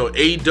 You know,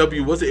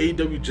 AEW was it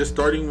AEW just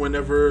starting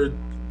whenever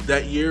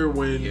that year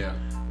when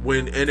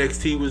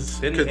NXT was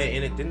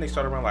didn't they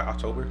start around like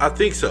October? I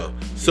think so.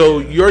 So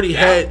you already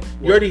had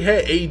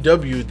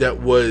AEW that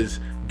was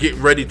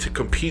getting ready to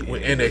compete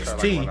with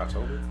NXT.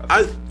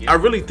 I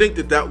really think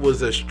that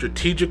was a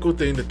strategical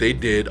thing that they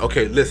did.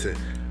 Okay, listen.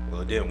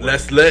 Well, it didn't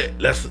work.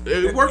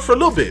 It worked for a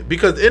little bit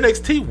because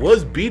NXT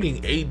was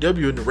beating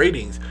AEW in the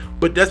ratings,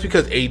 but that's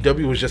because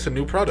AEW was just a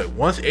new product.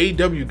 Once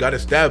AEW got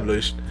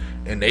established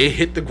and they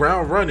hit the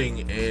ground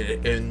running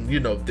and you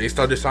know, they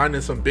started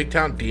signing some big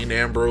town Dean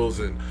Ambrose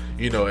and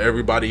you know,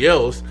 everybody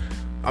else.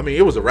 I mean,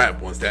 it was a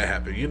wrap once that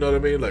happened. You know what I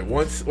mean? Like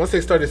once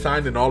they started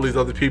signing all these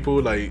other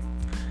people, like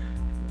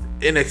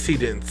NXT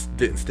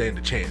didn't stand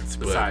a chance.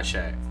 Besides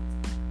Shaq.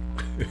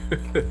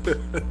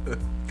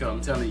 Cause I'm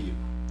telling you,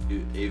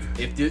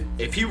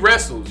 if he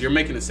wrestles, you're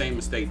making the same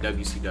mistake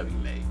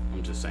WCW made.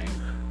 I'm just saying.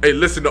 Hey,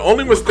 listen, the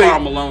only mistake Karl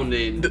Malone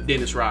and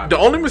Dennis Rodman. The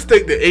only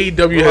mistake that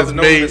AEW has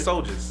made.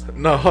 Soldiers.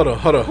 No, hold on.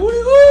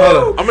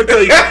 I'm gonna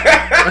tell you.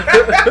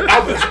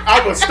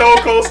 I was Stone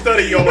Cold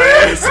Stunning your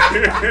ass.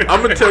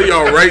 I'm gonna tell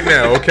y'all right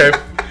now, okay?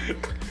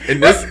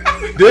 And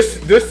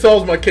this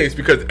solves my case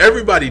because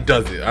everybody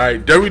does it. All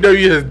right,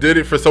 WWE has did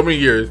it for so many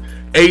years.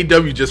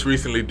 AEW just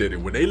recently did it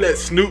when they let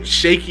Snoop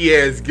shaky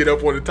ass get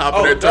up on the top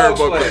of that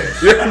turnbuckle.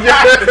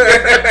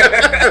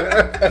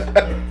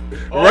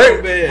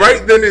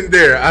 Right then and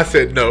there, I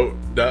said no.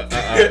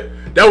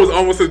 That was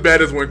almost as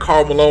bad as when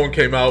Karl Malone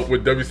came out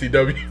with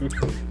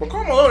WCW. Well,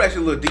 Karl Malone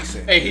actually looked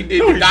decent. Hey, he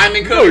did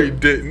Diamond Cutter. No, he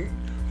didn't.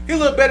 He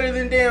looked better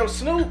than damn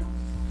Snoop.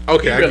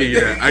 Okay, I give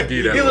you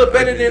that. He looked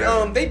better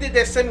than they did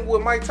that segment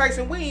with Mike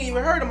Tyson. We ain't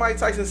even heard of Mike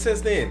Tyson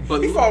since then.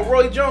 But he fought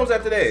Roy Jones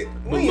after that.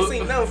 We ain't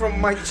seen nothing from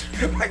Mike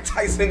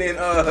Tyson in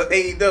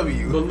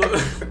AEW. But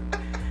look,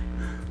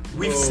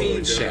 we've seen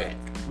Shaq.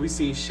 We've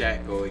seen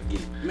Shaq go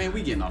again. Man,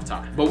 we getting off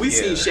topic. But we've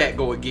seen Shaq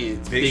go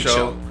against Big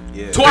Show.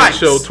 Yeah. Twice.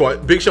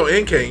 Big Show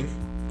and Kane.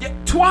 Yeah,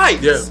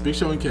 twice. Yeah, Big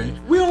Show and Kane.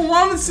 We don't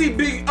want to see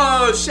Big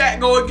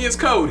Shaq go against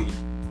Cody.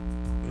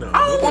 No,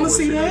 I don't want to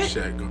see that.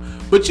 Shaq go.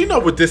 But you know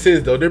what this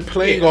is though? They're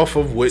playing off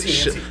of what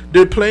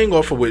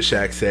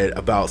Shaq said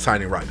about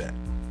signing Ryback.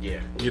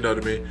 Yeah. You know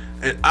what I mean?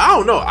 And I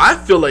don't know. I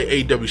feel like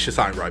AEW should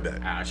sign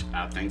Ryback.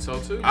 I think so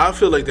too. I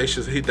feel like they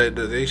should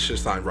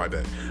sign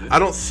Ryback. I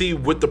don't see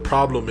what the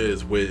problem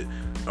is with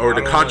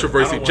the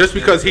controversy just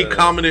because he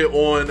commented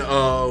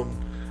on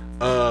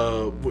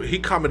he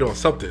commented on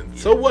something. Yeah.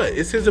 So what?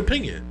 It's his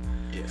opinion.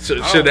 Yeah. So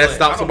should that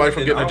stop somebody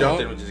from getting a job?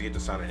 I don't think just get to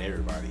signing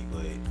everybody.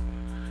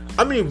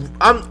 I mean,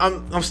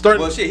 I'm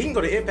starting. Well, shit, he can go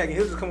to Impact and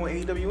he'll just come on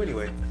AEW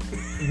anyway.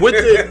 With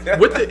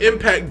the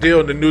Impact deal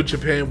and the New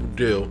Japan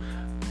deal,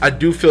 I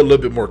do feel a little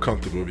bit more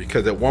comfortable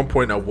because at one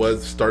point I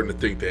was starting to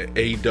think that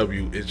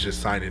AEW is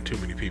just signing too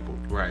many people,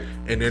 right?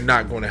 And they're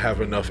not going to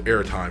have enough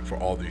airtime for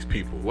all these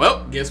people.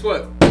 Well, guess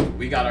what?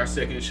 We got our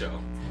second show.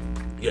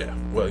 Yeah.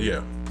 Well,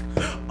 yeah.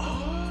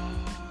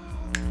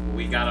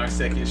 We got our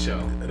second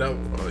show.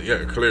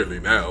 Yeah, clearly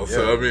now. Yeah.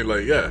 So I mean,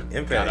 like, yeah,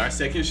 Impact got our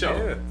second show.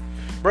 Yeah.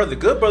 Bro, the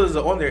Good Brothers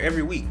are on there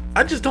every week.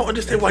 I just don't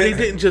understand why they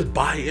didn't just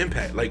buy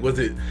Impact. Like, was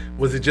it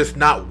just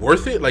not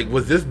worth it? Like,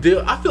 was this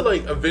deal? I feel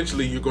like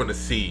eventually you're going to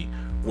see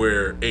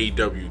where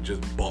AEW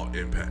just bought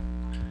Impact.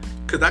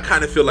 Because I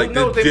kind of feel like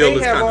this deal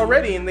is kind of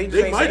already, and they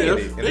might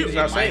have. They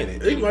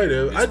might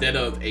have. Instead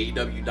of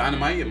AEW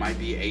Dynamite, it might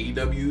be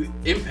AEW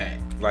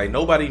Impact. Like,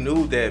 nobody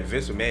knew that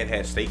Vince McMahon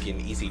had stake in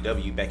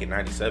ECW back in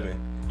 '97.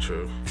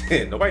 True.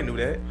 Nobody knew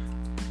that.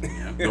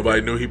 Yeah.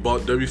 Nobody knew he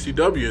bought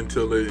WCW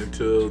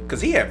until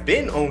because he had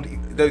been on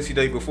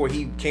WCW before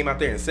he came out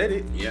there and said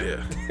it.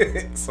 Yeah.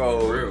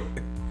 So real.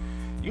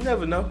 You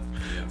never know.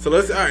 Yeah. So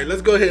let's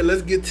go ahead.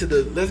 Let's get to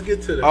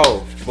the.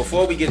 Oh,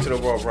 before we get to the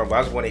Royal Rumble,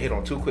 I just want to hit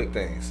on two quick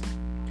things.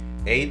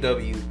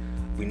 AEW,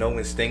 we know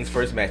when Sting's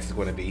first match is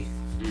going to be.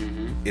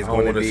 Mm-hmm. It's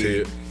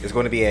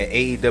going to be at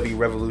AEW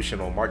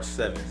Revolution on March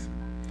 7th.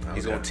 Okay.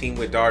 He's going to team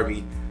with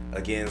Darby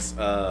against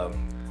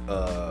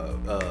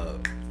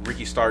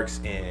Ricky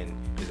Starks and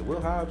is it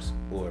Will Hobbs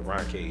or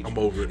Brian Cage? I'm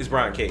over it. It's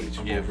Brian Cage.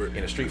 I'm over it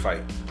in a street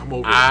fight. I'm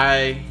over it.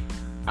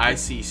 I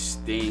see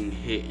Sting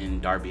hitting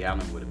Darby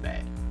Allin with a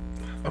bat.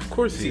 Of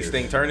course, you see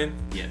Sting turning.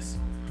 Yes.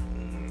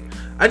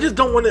 I just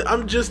don't want to.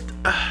 I'm just.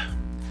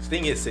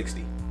 Sting is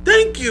 60.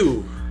 Thank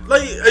you.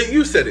 Like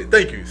you said it.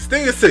 Thank you.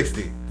 Sting is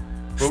 60.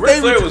 But Ric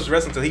Flair was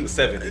wrestling until he was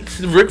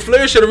 70. Ric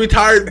Flair should have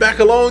retired back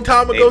a long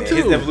time ago too.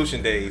 His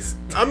Evolution days.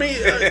 I mean,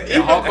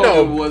 Hulk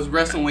Hogan was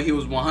wrestling when he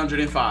was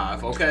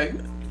 105. Okay.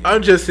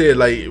 I'm just saying,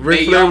 like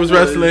Ric Flair was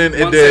wrestling,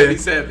 and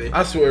then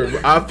I swear,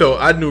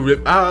 I knew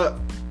Rick.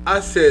 I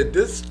said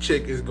this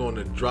chick is going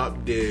to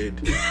drop dead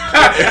in the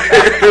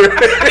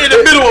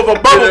middle of a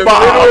bubble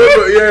bob.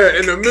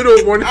 In the middle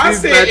of one of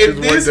these matches. If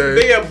this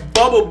man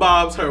bubble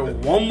bobs her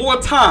one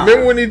more time.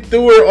 Remember when he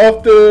threw her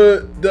off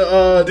the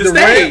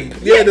stage? Ramp?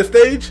 Yeah, the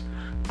stage.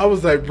 I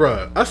was like,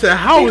 bruh. I said,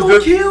 how is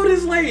this? Kill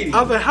this lady.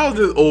 I was like, how's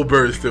this old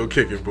bird still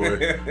kicking, boy?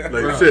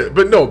 Like, shit.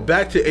 But no,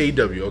 back to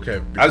AEW.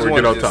 Okay, I just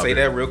wanted to say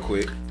that real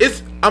quick.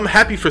 I'm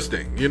happy for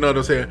Sting. You know what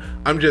I'm saying?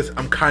 I'm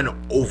kind of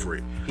over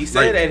it. He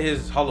said at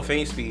his Hall of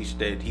Fame speech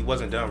that he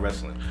wasn't done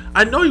wrestling.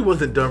 I know he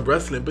wasn't done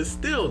wrestling, but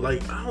still,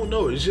 like, I don't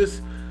know. It's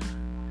just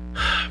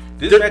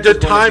the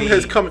time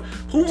has come.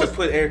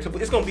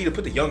 It's going to be to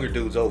put the younger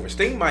dudes over.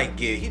 Sting might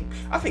get.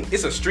 I think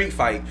it's a street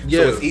fight,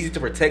 so it's easy to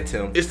protect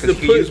him. It's to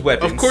use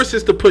weapons. Of course,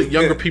 it's to put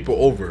younger people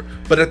over,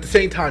 but at the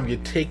same time, you're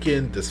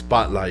taking the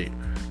spotlight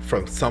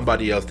from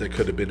somebody else that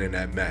could have been in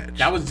that match.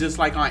 That was just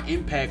like on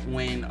Impact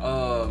when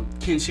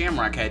Ken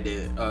Shamrock had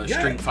the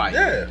street fight.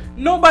 Yeah.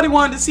 Nobody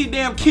wanted to see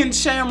damn Ken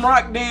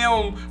Shamrock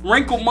damn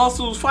wrinkle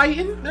muscles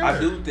fighting. Yeah. I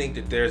do think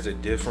that there's a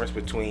difference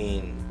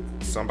between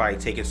somebody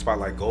taking a spot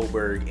like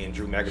Goldberg and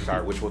Drew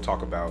McIntyre, which we'll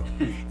talk about,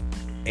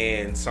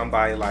 and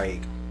somebody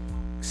like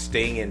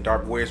Sting and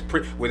Darby, where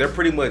they're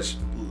pretty much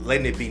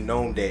letting it be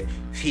known that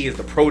he is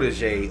the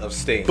protege of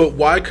Sting. But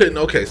why couldn't?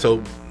 Okay,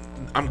 so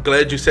I'm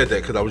glad you said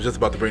that because I was just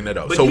about to bring that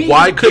up. But so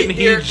why couldn't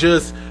he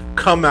just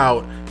come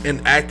out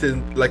and act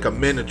in like a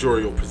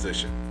managerial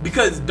position?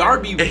 Because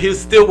Darby, and he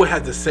still would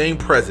have the same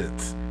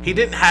presence. He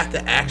didn't have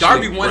to actually.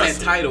 Darby won that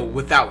title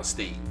without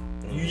Sting.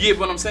 You get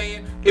what I'm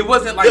saying? It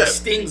wasn't like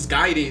Sting's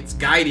guidance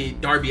guided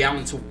Darby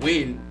Allin to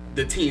win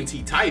the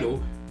TNT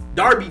title.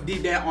 Darby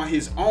did that on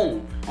his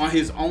own. I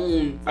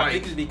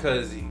think it's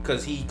because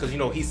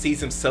he sees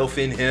himself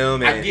in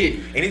him. And, I get it.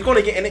 And he's going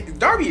to get. And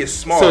Darby is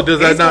smart. So does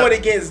that not going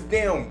against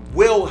damn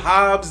Will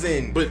Hobbs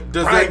and? But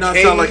does that not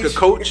sound like a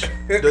coach?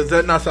 Does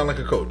that not sound like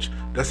a coach?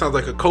 That sounds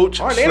like a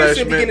coach. Arn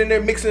Anderson be getting in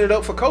there mixing it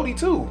up for Cody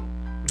too.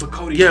 But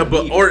Cody,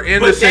 Arn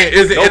Anderson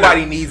isn't.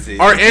 Nobody needs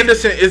it. Arn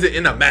Anderson isn't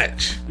in a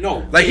match.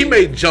 No, like he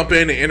may jump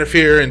in and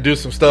interfere and do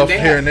some stuff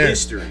here and there.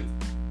 History.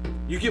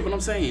 You get what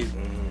I'm saying?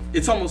 Mm-hmm.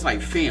 It's almost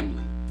like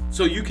family.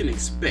 So you can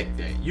expect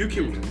that. You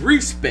can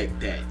respect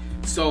that.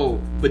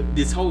 So, but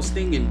this whole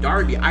Sting and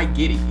Darby, I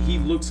get it. He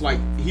looks like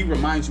he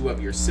reminds you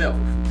of yourself.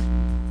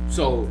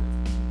 So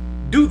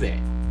do that.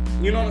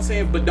 You know what I'm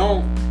saying? But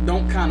don't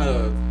kind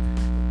of.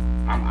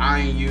 I'm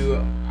eyeing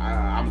you.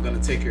 I'm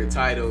gonna take your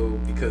title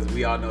because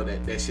we all know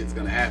that shit's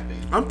gonna happen.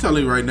 I'm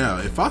telling you right now,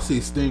 if I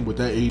see Sting with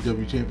that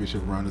AEW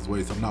championship around his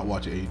waist, I'm not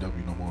watching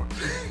AEW no more.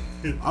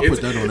 I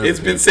put that on everything. It's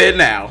been said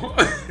now.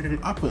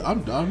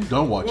 I'm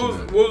done watching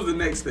that. What was the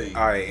next thing?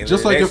 All right,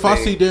 just like if I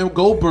see damn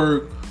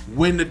Goldberg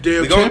win the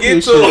damn I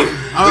championship,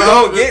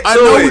 know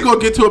we're gonna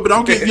get to it,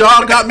 but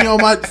y'all got me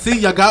on my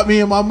y'all got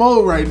me in my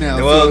mode right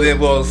now. Well, so. Then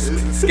we'll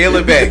scale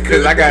it back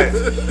because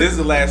this is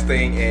the last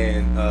thing,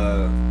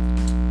 and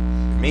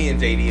me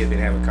and JD have been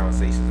having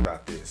conversations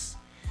about this.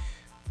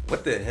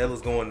 What the hell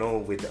is going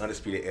on with the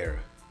Undisputed Era?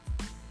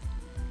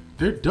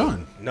 They're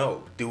done.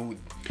 No, dude.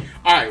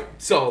 All right,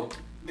 so.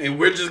 And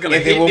we're just gonna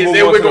hit this.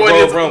 Then we're going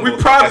into Rumble. We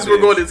promise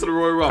we're going into the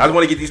Royal Rumble. I just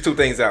want to get these two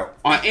things out.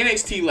 On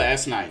NXT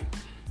last night,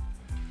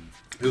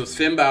 it was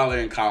Finn Balor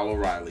and Kyle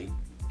O'Reilly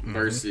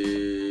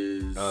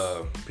versus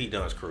Pete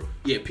Dunne's crew.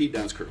 Yeah, Pete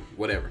Dunne's crew.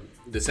 Whatever.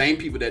 The same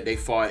people that they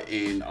fought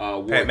in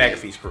Pat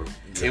McAfee's crew.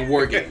 In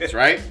War Games,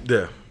 right?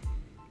 Yeah.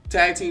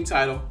 Tag team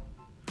title.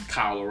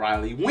 Kyle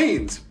O'Reilly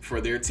wins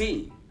for their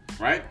team,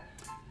 right?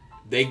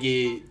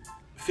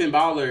 Finn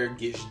Balor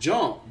gets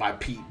jumped by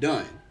Pete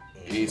Dunne.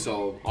 And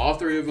so all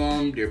three of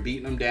them, they're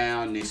beating them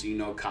down. Next thing you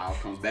know, Kyle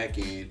comes back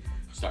in,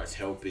 starts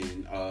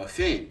helping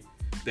Finn.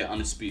 The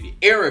Undisputed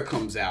Era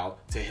comes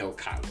out to help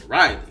Kyle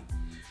O'Reilly.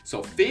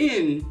 So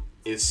Finn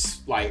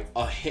is like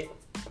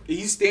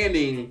he's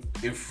standing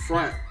in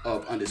front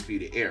of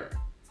Undisputed Era.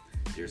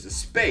 There's a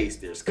space.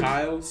 There's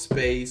Kyle,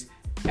 Space,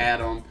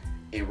 Adam,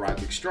 and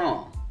Roderick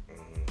Strong.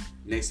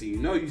 Next thing you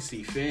know, you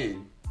see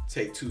Finn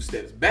take 2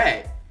 steps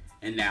back,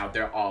 and now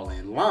they're all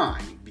in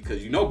line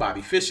because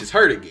Bobby Fish is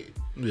hurt again.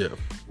 Yeah.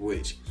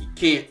 Which he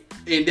can't,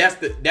 and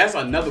that's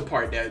another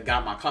part that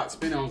got my clock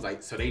spinning. I was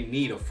like, so they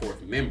need a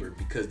 4th member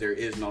because there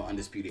is no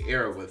Undisputed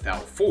Era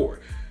without 4.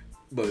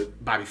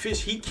 But Bobby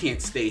Fish, he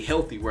can't stay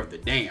healthy worth a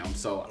damn.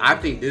 So I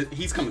think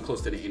he's coming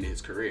close to the end of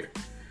his career.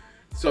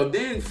 So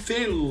then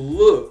Finn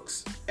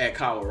looks at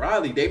Kyle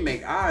O'Reilly. They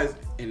make eyes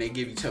and they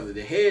give each other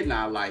the head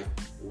nod like,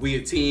 we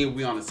a team,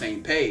 we on the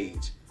same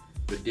page.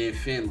 But then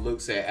Finn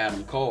looks at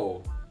Adam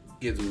Cole,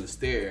 gives him a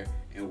stare,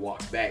 and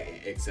walks back and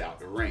exits out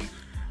the ring.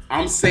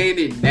 I'm saying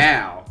it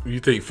now.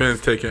 You think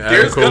Finn's taking Adam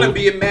Cole? There's going to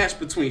be a match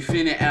between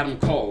Finn and Adam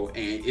Cole,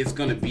 and it's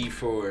going to be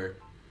for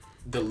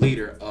the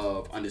leader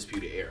of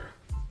Undisputed Era.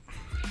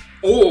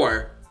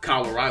 Or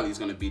Kyle O'Reilly is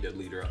going to be the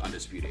leader of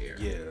Undisputed Era.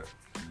 Yeah.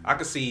 I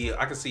could see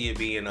it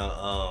being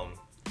a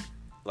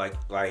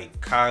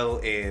like Kyle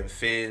and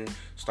Finn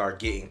start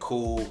getting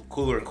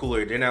cooler and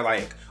cooler. They're not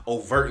like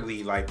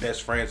overtly like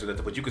best friends or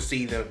nothing, but you can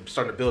see them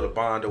starting to build a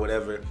bond or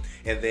whatever.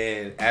 And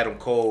then Adam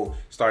Cole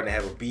starting to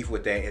have a beef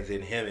with that, and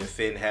then him and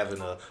Finn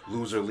having a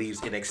loser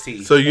leaves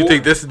NXT. So you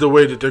think this is the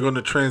way that they're going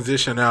to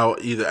transition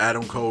out either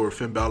Adam Cole or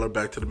Finn Balor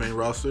back to the main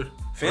roster?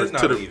 Finn's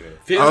not leaving.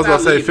 I was going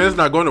to say Finn's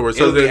not going nowhere.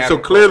 So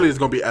clearly it's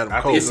going to be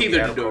Adam Cole. It's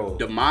either the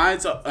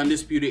demise of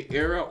Undisputed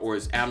Era or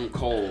it's Adam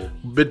Cole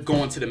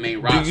going to the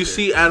main roster. Do you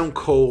see Adam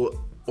Cole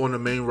on the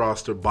main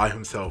roster by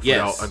himself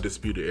without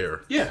Undisputed Era?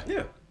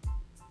 Yeah.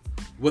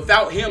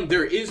 Without him,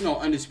 there is no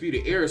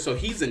Undisputed Era, so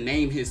he's a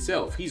name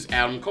himself. He's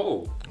Adam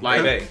Cole.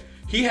 Like,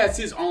 he has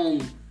his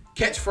own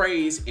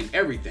catchphrase and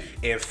everything.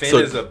 And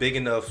Finn is a big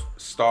enough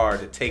star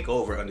to take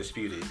over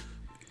Undisputed.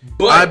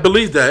 But I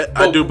believe that.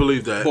 I do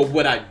believe that. But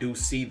what I do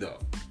see, though,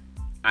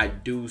 I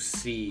do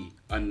see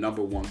a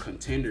number 1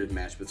 contender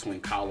match between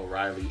Kyle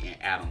O'Reilly and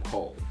Adam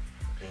Cole.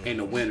 And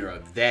the winner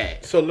of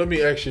that. So let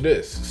me ask you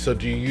this. So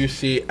do you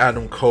see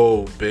Adam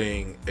Cole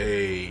being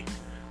a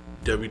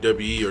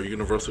WWE or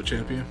Universal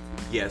Champion?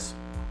 Yes.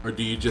 Or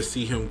do you just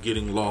see him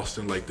getting lost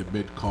in like the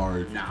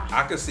mid-card? Nah.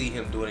 I could see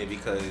him doing it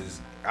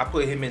because I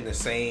put him in the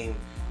same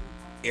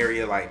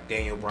area like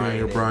Daniel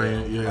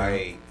Bryan. Yeah.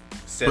 Like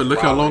Seth but look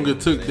how long it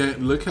took.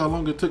 Look how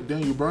long it took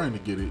Daniel Bryan to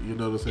get it. You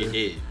know what I'm saying? It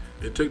did.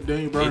 It took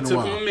Daniel Bryan a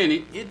while. It took him a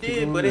minute. It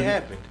did, but it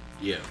happened.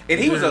 Yeah, and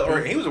he was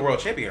a world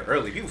champion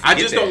early. I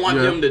just don't want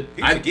them to.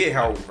 I forget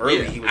how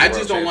early he was. I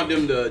just don't want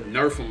them to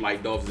nerf him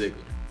like Dolph Ziggler.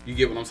 You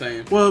get what I'm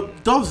saying? Well,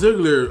 Dolph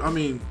Ziggler. I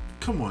mean,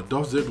 come on,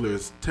 Dolph Ziggler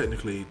is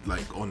technically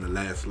like on the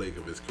last leg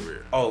of his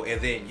career. Oh,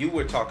 and then you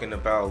were talking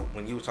about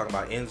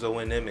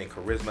Enzo and them and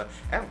charisma.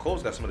 Adam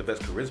Cole's got some of the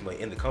best charisma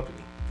in the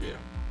company. Yeah,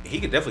 he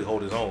could definitely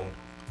hold his own.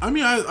 I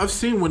mean, I've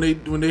seen when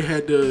they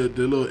had the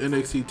little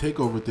NXT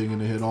takeover thing and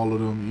they had all of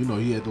them. You know,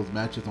 he had those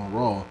matches on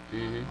Raw.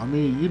 Mm-hmm. I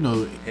mean,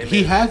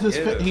 he has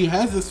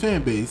his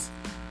fan base.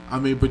 I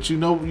mean, but you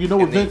know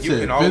what Vince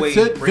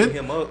said. Bring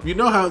him up. You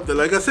know how,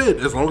 like I said,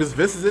 as long as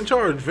Vince is in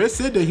charge, Vince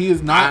said that he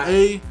is not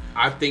I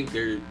think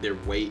they're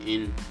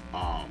waiting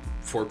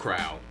for a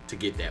crowd to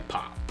get that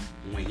pop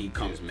when he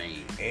comes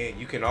main. And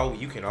you can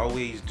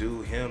always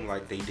do him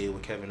like they did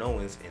with Kevin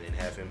Owens, and then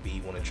have him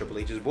be one of Triple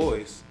H's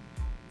boys.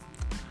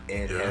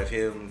 And have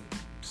him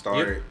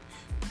start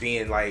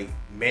being like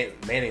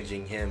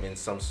managing him in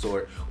some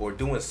sort, or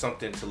doing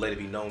something to let it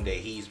be known that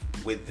he's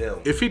with them.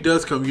 If he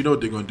does come, you know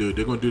what they're going to do?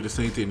 They're going to do the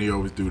same thing they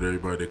always do to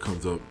everybody that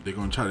comes up. They're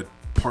going to try to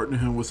partner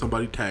him with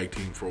somebody tag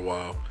team for a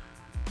while,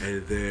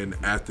 and then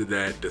after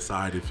that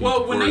decide if he's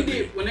when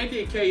they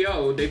did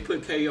KO, they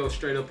put KO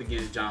straight up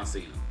against John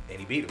Cena. And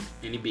he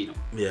beat him.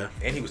 Yeah.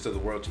 And he was still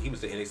he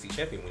was the NXT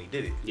champion when he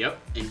did it. Yep.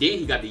 And then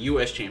he got the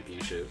US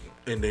championship.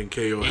 And then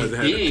KO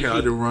hasn't had a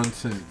title run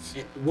since.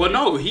 Well,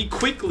 no, he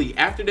quickly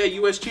after that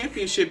US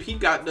championship, he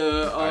got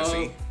the.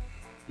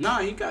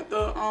 He got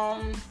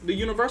the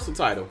Universal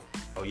title.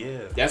 Oh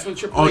yeah. That's when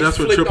Triple H.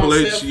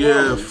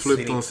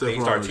 Flipped on Seth Rollins.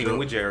 He started teaming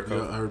with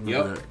Jericho. Yeah, I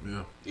remember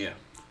that. Yeah.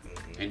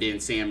 Mm-hmm. And then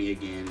Sammy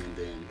again, and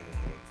then.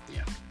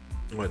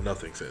 Well,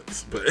 nothing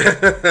since, but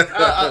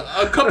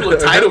a couple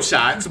of title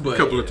shots, but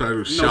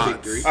no shots.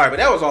 Victory. All right, but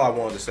that was all I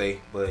wanted to say.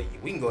 But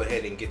we can go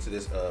ahead and get to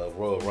this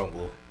Royal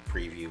Rumble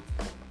preview.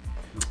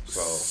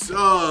 So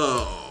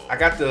I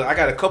got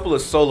a couple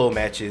of solo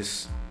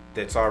matches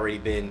that's already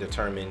been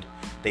determined.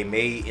 They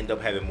may end up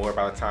having more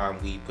by the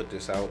time we put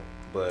this out,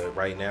 but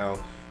right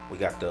now we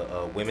got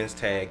the women's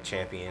tag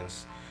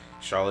champions,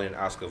 Charlotte and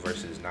Asuka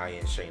versus Nia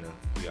and Shayna.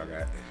 Who y'all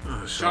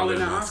got? Charlotte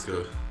and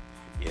Asuka.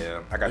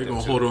 Yeah, I got. They're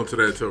gonna hold on to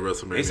that until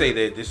WrestleMania. They say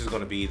that this is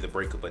gonna be the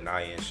breakup of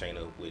Nia and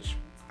Shayna, which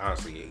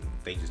honestly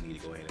they just need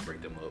to go ahead and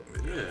break them up.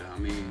 Yeah, I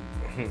mean,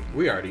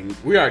 we already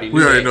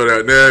know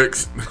that.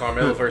 Next,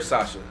 Carmella versus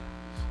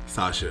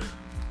Sasha.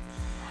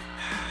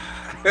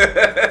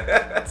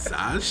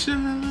 Sasha,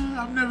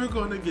 I'm never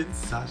gonna get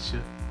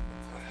Sasha.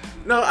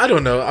 No, I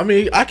don't know. I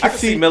mean, I can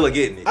see Mella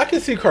getting it. I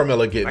can see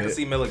Carmella getting it. I can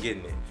see Mella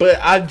getting it.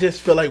 But I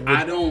just feel like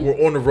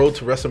we're on the road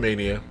to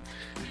WrestleMania,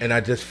 and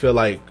I just feel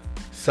like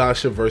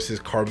Sasha versus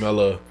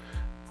Carmella,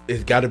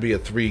 it's got to be a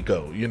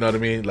 3-go. You know what I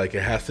mean? Like,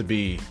 it has to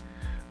be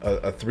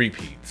a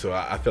 3-peat. So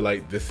I feel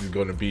like this is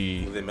going to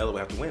be... Well, then Mella would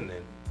have to win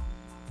then.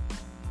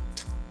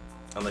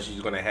 unless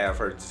you're going to have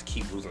her just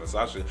keep losing to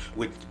Sasha,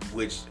 which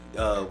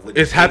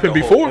it's happened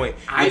before.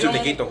 Which would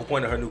negate the whole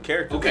point of her new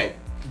character. Okay,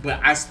 but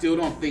I still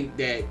don't think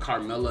that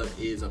Carmella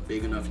is a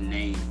big enough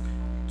name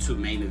to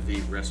main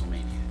event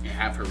WrestleMania and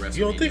have her WrestleMania.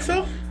 You don't think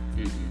so?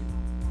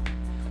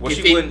 Well,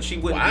 she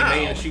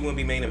wouldn't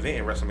be main event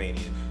in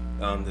WrestleMania.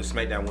 The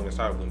SmackDown Women's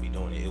title wouldn't be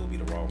doing it. It would be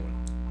the Raw one.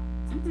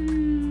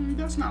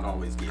 That's not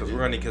always good. Because we're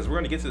gonna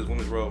get to this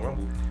Women's Royal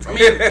Rumble. I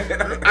mean,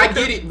 I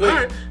get it,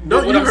 but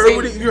no, you heard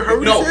what he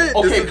said.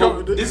 Okay,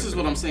 this is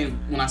what I'm saying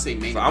when I say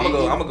main event. I'm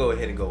gonna go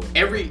ahead and go.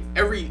 Every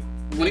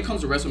when it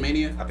comes to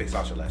WrestleMania, I picked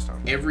Sasha last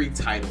time. Every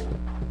title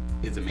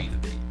is a main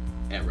event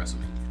at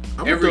WrestleMania.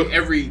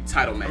 Every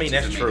title match. I mean,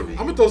 that's true. I'm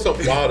gonna throw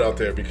something wild out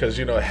there because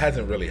it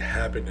hasn't really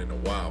happened in a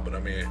while. But I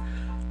mean,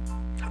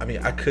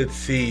 I could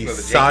see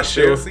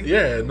Sasha.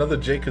 Yeah, another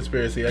J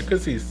conspiracy. I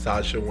could see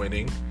Sasha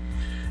winning,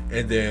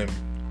 and then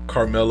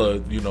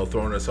Carmella,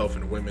 throwing herself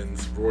in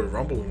Women's Royal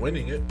Rumble and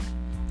winning it.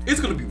 It's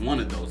gonna be one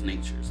of those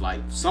natures.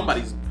 Like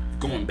somebody's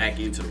going back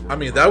into the Royal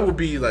Rumble. That would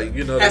be like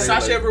Has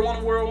Sasha ever won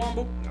a Royal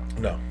Rumble?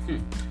 No.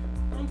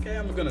 Okay,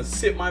 I'm gonna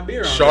sip my beer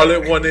on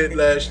Charlotte won it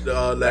last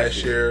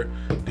year.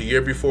 The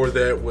year before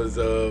that was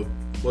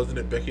wasn't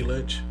it Becky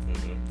Lynch?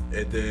 Mm-hmm.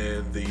 And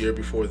then the year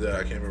before that,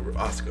 I can't remember,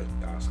 Asuka.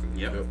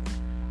 Yep.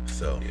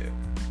 So yeah.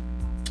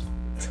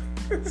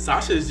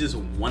 Sasha is just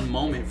one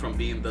moment from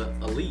being the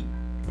elite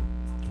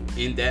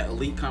in that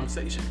elite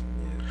conversation.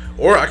 Yeah.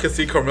 Or I could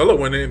see Carmella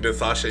winning and then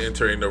Sasha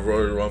entering the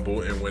Royal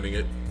Rumble and winning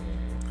it.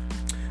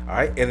 All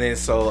right, and then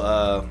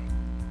so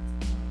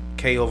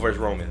KO versus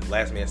Roman,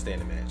 last man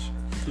standing match.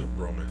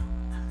 Roman.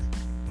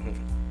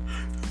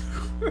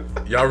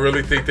 Y'all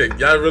really think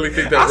that I Roman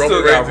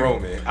still got Reigns?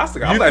 Roman. I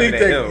still got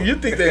him. You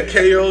think that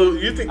KO?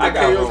 You think that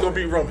KO's gonna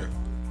beat Roman?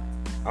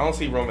 I don't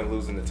see Roman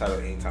losing the title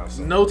anytime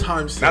soon. No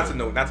time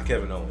soon. Not to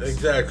Kevin Owens.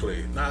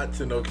 Exactly. Not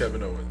to no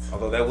Kevin Owens.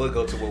 Although that would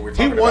go to what we're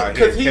talking about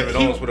here. Kevin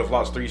Owens would have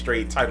lost 3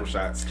 straight title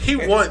shots. He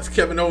wants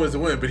Kevin Owens to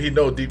win, but he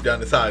knows deep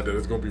down inside that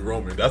it's going to be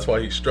Roman. That's why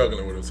he's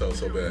struggling with himself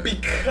so bad.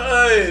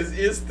 Because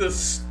it's the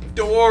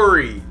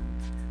story.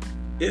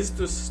 It's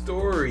the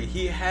story.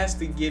 He has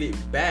to get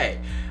it back.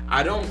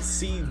 I don't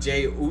see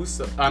Jey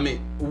Uso. I mean,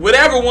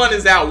 whatever one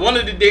is out, one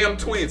of the damn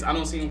twins. I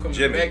don't see him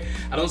coming back.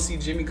 I don't see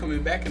Jimmy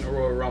coming back in the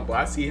Royal Rumble.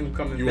 I see him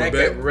coming back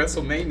at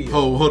WrestleMania.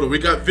 Hold on. We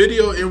got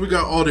video and we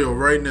got audio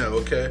right now.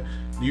 Okay,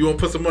 you want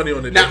to put some money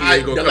on it? Now,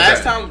 the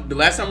last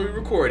time we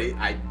recorded,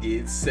 I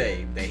did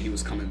say that he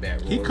was coming back.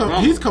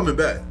 He's coming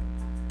back.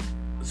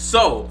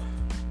 So,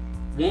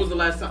 when was the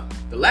last time?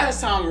 The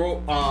last time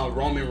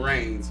Roman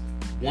Reigns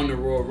won the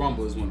Royal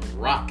Rumble is when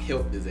Rock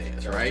helped his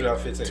ass, right?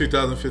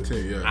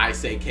 2015, yeah. I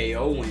say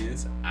KO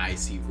wins. I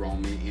see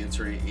Roman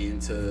entering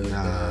into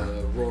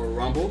the Royal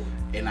Rumble,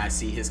 and I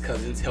see his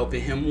cousins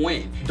helping him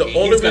win. The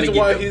only reason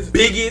why he's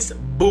biggest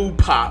boo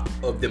pop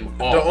of them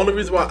all. The only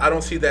reason why I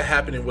don't see that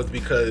happening was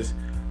because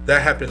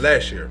that happened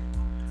last year.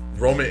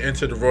 Roman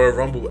entered the Royal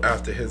Rumble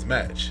after his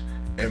match,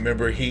 and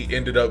remember he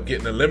ended up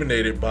getting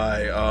eliminated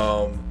by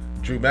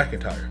Drew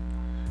McIntyre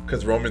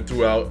because Roman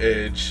threw out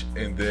Edge,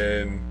 and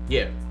then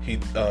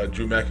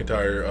Drew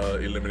McIntyre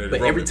eliminated Roman.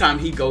 But every time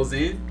he goes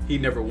in, he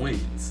never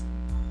wins.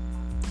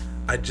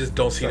 I just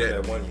don't see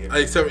that. One year.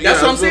 That's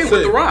what I'm saying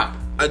with The Rock.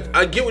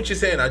 I get what you're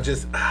saying. I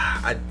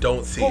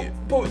don't see it.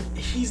 But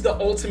he's the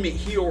ultimate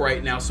heel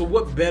right now. So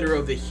what better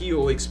of the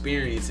heel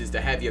experience is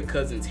to have your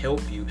cousins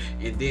help you,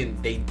 and then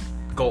they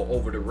go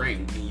over the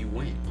ring and you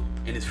win,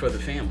 and it's for the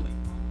family.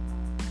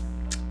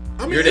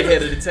 You're the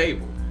head of the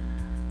table.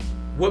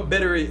 What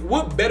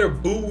better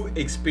boo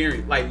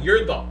experience? Like,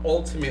 you're the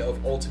ultimate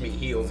of ultimate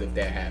heels if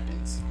that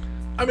happens.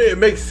 I mean, it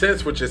makes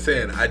sense what you're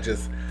saying. I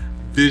just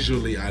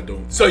visually I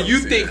don't. So you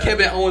think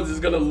Kevin Owens is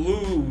gonna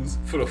lose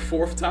for the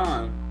 4th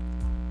time?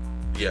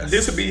 Yes.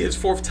 This would be his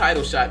 4th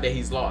title shot that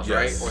he's lost,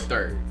 right? Or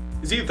 3rd?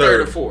 Is he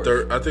 3rd or 4th?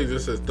 Third. I think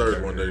this is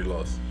 3rd one that he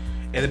lost.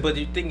 But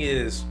the thing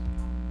is,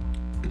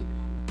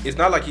 it's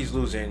not like he's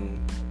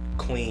losing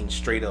clean,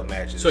 straight up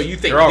matches. So you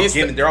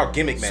think they're all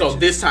gimmick matches? So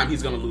this time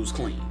he's gonna lose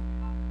clean.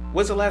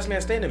 What's the last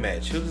man standing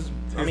match? He's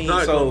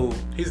not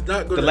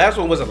good. The last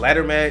one was a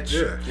ladder match.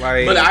 Yeah.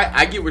 But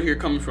I get where you're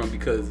coming from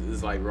because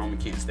it's like Roman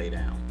can't stay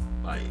down.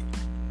 Like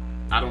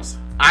I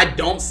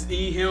don't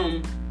see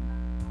him.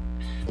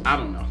 I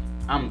don't know.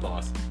 I'm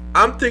lost.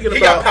 I'm thinking he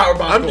about got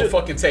powerbombed to a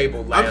fucking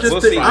table. I'm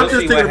just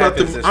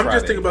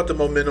thinking about the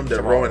momentum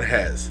that Roman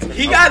has.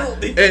 He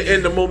got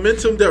and the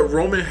momentum that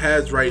Roman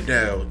has right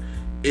now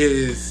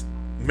is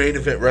main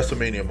event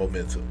WrestleMania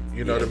momentum.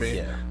 You know what I mean?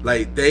 Yeah.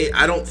 Like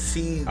I don't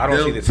see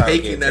them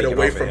taking that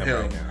away from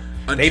him.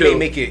 Right, they may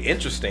make it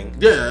interesting.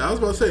 Yeah, I was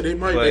about to say they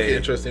might make it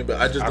interesting, but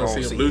I just don't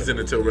see him losing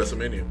until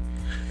WrestleMania.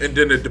 And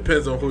then it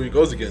depends on who he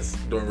goes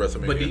against during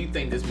WrestleMania. But do you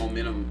think this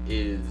momentum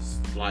is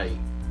like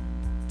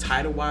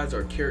title wise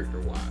or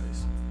character wise?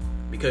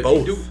 Because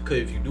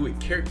if you do it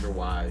character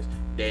wise,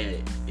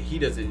 then he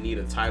doesn't need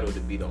a title to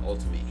be the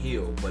ultimate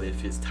heel. But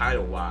if it's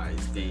title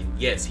wise, then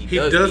yes, he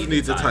does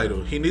need the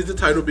title. He needs the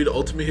title to be the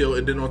ultimate heel,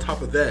 and then on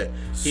top of that,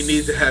 he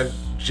needs to have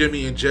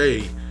Jimmy and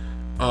Jay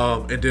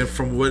And then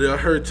from what I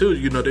heard too,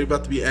 they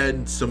about to be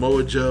adding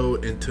Samoa Joe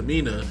and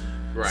Tamina.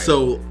 Right.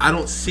 So I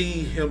don't see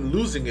him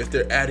losing if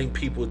they're adding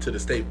people to the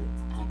stable.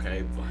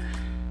 Okay,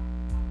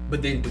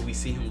 but then do we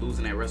see him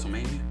losing at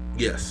WrestleMania?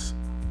 Yes.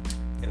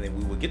 And then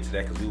we will get to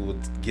that because we will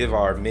give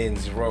our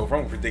men's Royal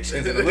Rumble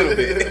predictions in a little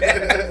bit.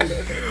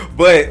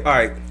 But all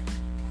right,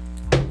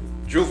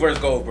 Drew versus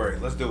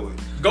Goldberg. Let's do it.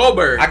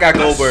 Goldberg. I got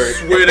Goldberg.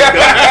 Swear to God.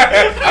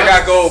 I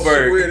got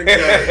Goldberg. Swear to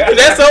God.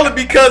 That's only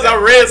because I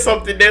read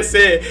something that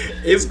said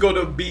it's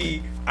gonna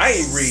be. I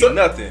ain't read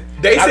nothing.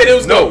 They said it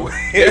was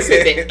They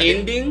said the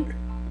ending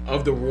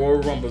of the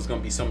Royal Rumble is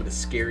gonna be some of the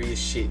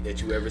scariest shit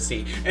that you ever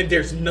seen, and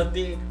there's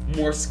nothing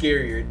more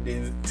scarier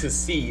than to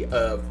see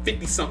a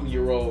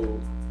 50-something-year-old.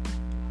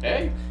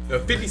 A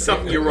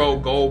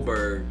 50-something-year-old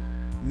Goldberg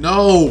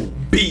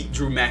beat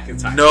Drew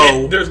McIntyre.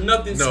 No. There's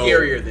nothing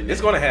scarier than that.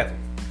 It's gonna happen.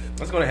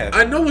 What's gonna happen?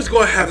 I know it's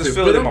gonna happen,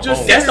 but I'm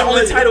just that's the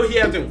only title he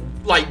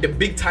hasn't, like the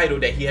big title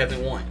that he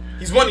hasn't won.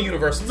 He's won the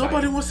Universal title.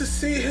 Nobody wants to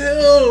see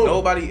him.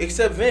 Nobody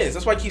except Vince.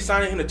 That's why he keeps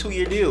signing him to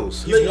 2-year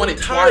deals. He's won it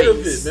twice. I'm tired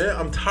of it, man.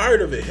 I'm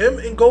tired of it. Him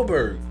and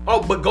Goldberg.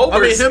 Oh, but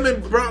Goldberg. him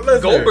and Brock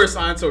Lesnar. Goldberg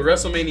signed to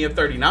WrestleMania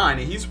 39,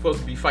 and he's supposed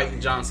to be fighting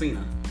John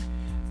Cena.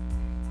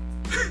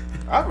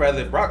 I'd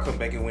rather Brock come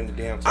back and win the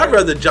damn title. I'd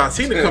rather John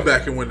Cena come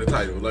back and win the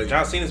title. Like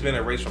John Cena's been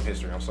erased from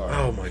history. I'm sorry.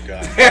 Oh my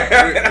God.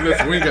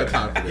 Listen, we ain't got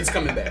time for that. He's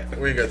coming back.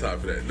 We ain't got time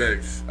for that.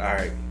 Next. All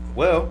right.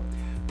 Well,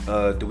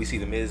 do we see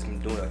the Miz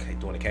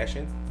doing a cash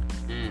in?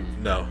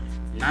 No.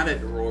 Not at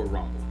the Royal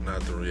Rumble.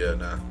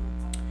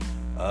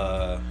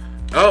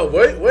 Oh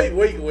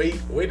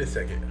wait a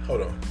second.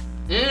 Hold on.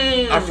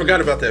 I forgot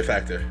about that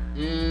factor.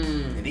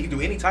 And he can do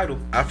any title.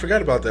 I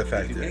forgot about that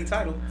factor. He can do any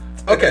title.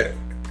 Okay.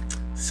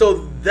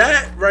 So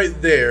that right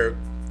there,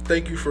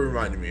 thank you for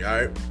reminding me, all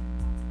right?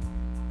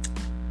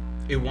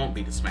 It won't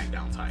be the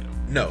SmackDown title.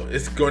 No,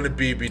 it's going to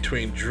be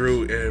between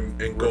Drew and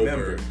Goldberg.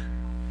 Remember,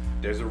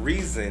 there's a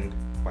reason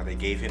why they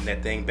gave him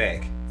that thing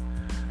back.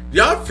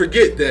 Y'all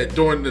forget that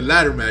during the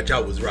ladder match,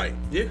 I was right.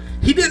 Yeah.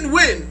 He didn't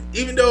win,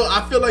 even though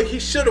I feel like he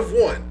should have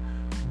won.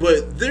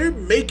 But they're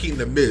making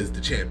the Miz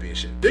the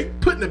championship. They're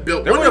putting the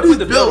belt. One of these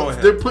belts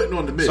they're putting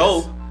on the Miz.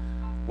 So,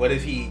 what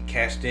if he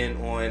cashed in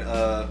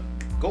on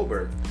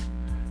Goldberg?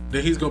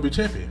 Then he's gonna be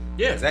champion.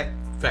 Yeah, exactly.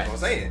 Facts.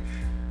 That's what I'm saying.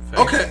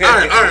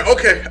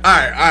 Okay, all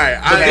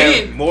right.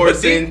 Then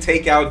Morrison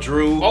take out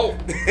Drew. Oh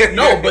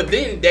no, but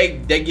then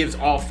that gives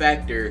all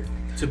factor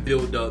to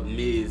build up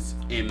Miz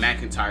and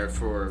McIntyre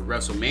for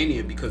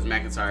WrestleMania, because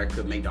McIntyre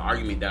could make the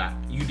argument that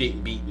you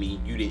didn't beat me,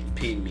 you didn't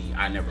pin me,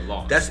 I never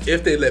lost. That's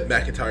if they let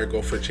McIntyre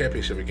go for a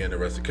championship again, the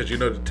rest, because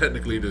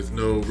technically there's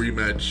no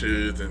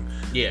rematches and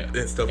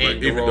stuff and like.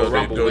 The even Royal though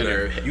Rumble they do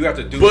winner. that, you have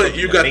to do. But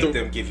you got make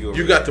them give you.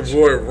 You got the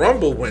Royal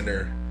Rumble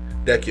winner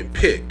that can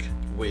pick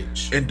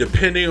which, and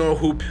depending on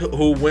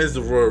who wins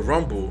the Royal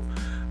Rumble.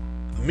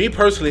 Me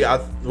personally,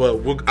 I'm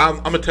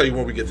gonna tell you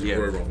when we get to the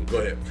Royal Rumble. Go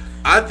ahead.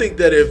 I think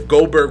that if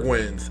Goldberg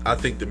wins, I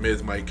think the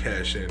Miz might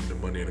cash in the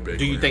Money in the Bank.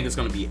 Do you think it's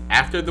going to be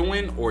after the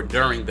win or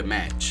during the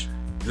match?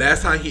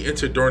 Last time he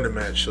entered during the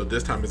match, so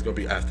this time it's going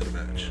to be after the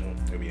match.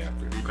 It'll be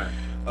after. Okay.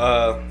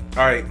 All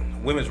right.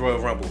 Women's Royal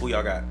Rumble. Who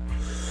y'all got?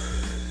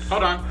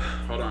 Hold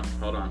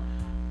on.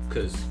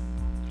 Because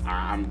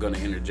I'm going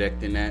to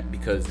interject in that,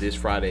 because this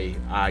Friday,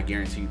 I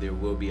guarantee there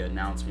will be an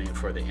announcement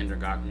for the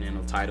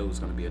Intercontinental title. It's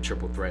going to be a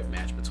triple threat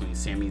match between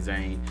Sami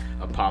Zayn,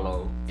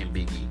 Apollo, and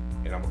Big E.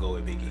 And I'm going to go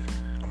with Big E.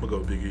 I'm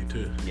gonna go Big E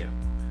too. Yeah.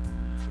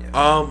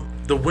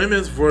 The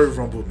women's Royal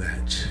Rumble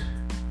match.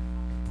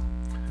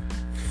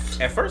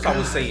 At first, I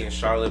was saying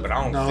Charlotte, but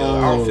I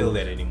don't feel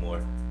that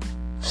anymore.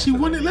 She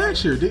won it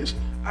last year, didn't she?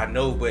 I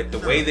know, but the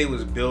way they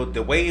was built,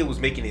 the way it was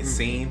making it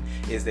seem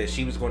is that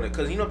she was going to,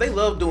 because they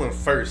love doing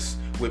first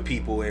with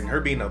people, and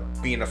her being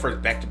the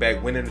first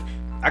back-to-back winner,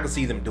 I could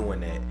see them doing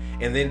that.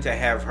 And then to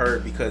have her,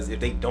 because if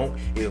they don't,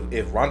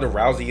 if Ronda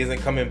Rousey isn't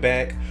coming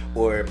back,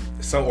 or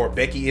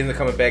Becky isn't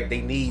coming back, they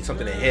need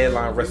something to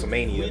headline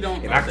WrestleMania.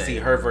 And I can see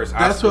her versus Asuka.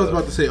 That's what I was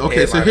about to say.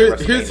 Okay, so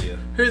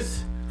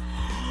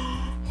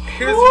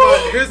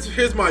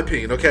here's my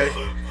opinion, okay?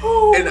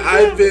 And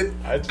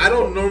I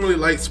don't normally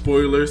like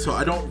spoilers, so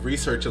I don't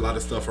research a lot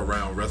of stuff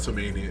around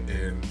WrestleMania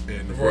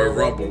and the Royal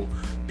Rumble,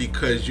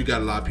 because you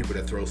got a lot of people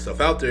that throw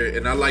stuff out there,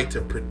 and I like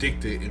to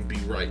predict it and be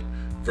right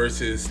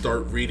versus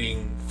start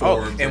reading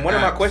forums. And one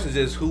of my questions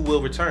is, who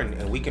will return?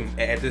 And we can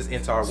add this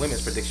into our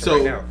women's prediction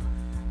right now.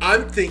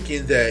 I'm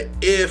thinking that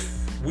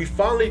if we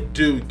finally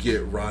do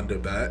get Ronda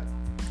back,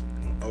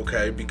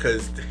 okay,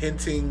 because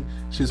hinting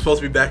she was supposed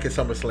to be back at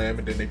SummerSlam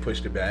and then they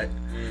pushed it back.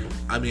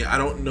 I mean, I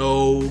don't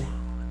know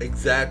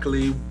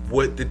exactly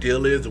what the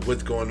deal is or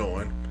what's going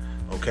on,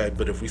 okay,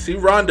 but if we see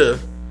Ronda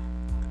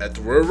at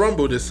the Royal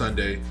Rumble this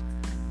Sunday,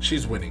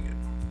 she's winning it,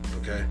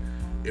 okay?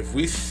 If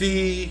we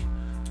see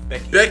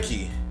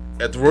Becky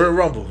at the Royal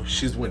Rumble,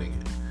 she's winning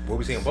it. What are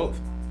we seeing both?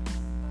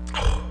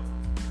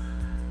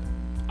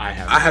 I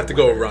have to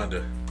go with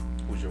Ronda.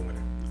 Who's your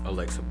winner?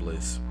 Alexa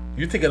Bliss.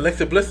 You think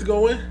Alexa Bliss is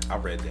gonna win? I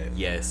read that.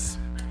 Yes.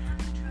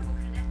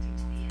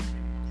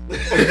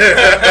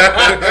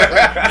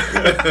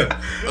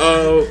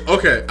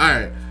 Okay, all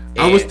right.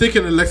 I was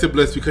thinking Alexa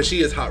Bliss because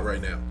she is hot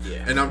right now.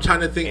 Yeah. And I'm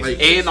trying to think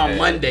and on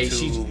Monday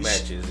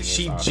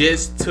she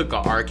just took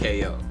a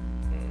RKO.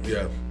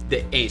 Yeah.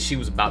 And she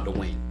was about to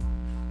win.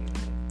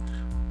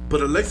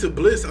 But Alexa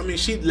Bliss, I mean,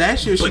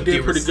 last year she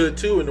did pretty good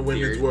too in the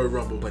Women's Royal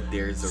Rumble. But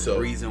there's a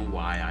reason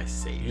why I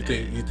say that.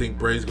 You think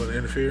Bray's gonna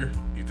interfere?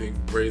 You think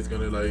Bray's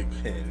gonna like?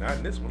 Not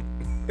in this one.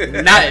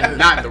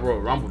 not in the Royal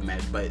Rumble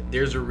match, but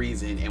there's a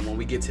reason. And when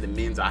we get to the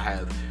men's, I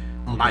have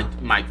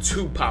my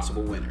two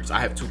possible winners. I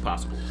have two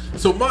possible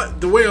winners. So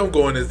the way I'm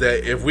going is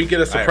that if we get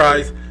a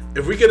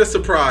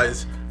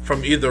surprise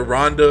from either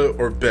Ronda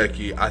or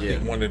Becky, I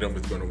think one of them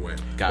is going to win.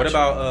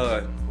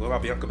 Gotcha. What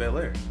about Bianca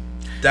Belair?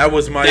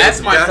 That's my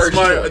first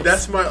choice.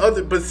 That's my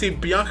other. But see,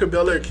 Bianca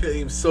Belair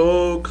came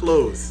so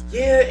close.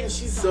 Yeah, and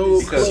she's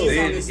so close.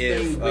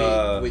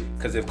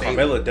 Because if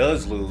Carmella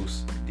does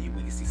lose, we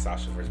can see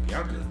Sasha versus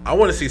Bianca. I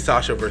want to see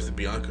Sasha versus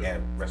Bianca at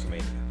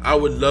WrestleMania. I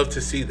would love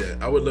to see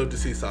that. I would love to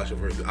see Sasha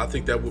versus. I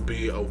think that would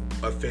be a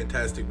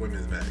fantastic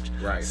women's match.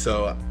 Right.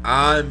 So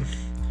I'm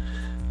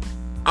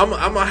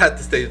gonna have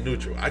to stay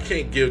neutral. I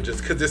can't give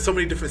just because there's so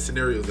many different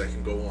scenarios that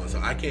can go on.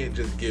 So I can't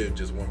just give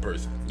just one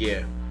person.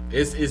 Yeah,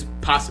 it's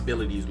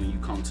possibilities when you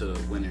come to the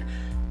winner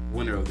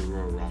of the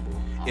Royal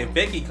Rumble. If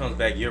Becky comes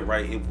back, you're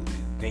right.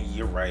 Then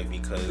you're right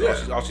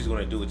because all she's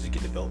going to do is just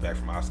get the belt back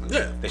from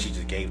Asuka that she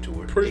just gave to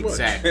her. Pretty much.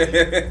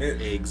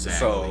 Exactly.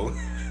 So,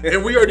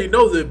 and we already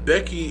know that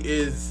Becky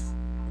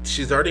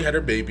she's already had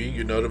her baby.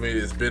 You know what I mean?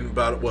 It's been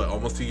about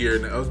almost a year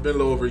now. It's been a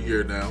little over a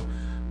year now,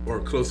 or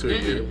close to a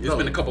year. It's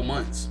been a couple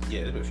months. Yeah,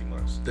 it's been a few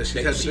months. That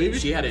she had the baby.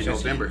 She had it in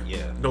November.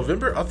 Yeah,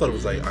 November. I thought it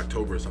was like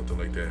October or something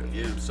like that.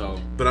 Yeah. So,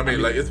 but I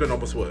mean, like it's been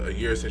almost a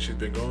year since she's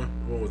been going.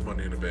 When was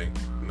Money in the Bank?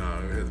 No,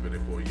 it hasn't been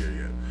in for a year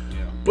yet.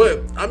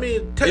 But I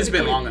mean, it's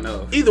been long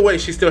enough. Either way,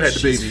 she still had the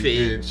She's baby,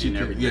 fit and she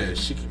everything.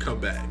 she can come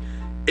back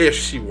if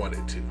she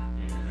wanted to.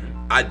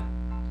 Mm-hmm. I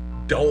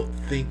don't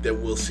think that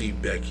we'll see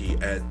Becky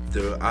at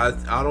the. I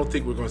don't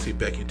think we're going to see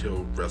Becky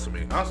till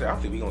WrestleMania. Honestly, I don't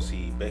think we're going to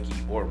see Becky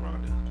or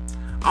Ronda.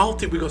 I don't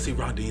think we're going to see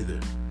Ronda either.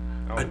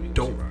 I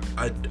don't.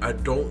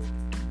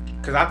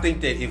 Because I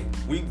think that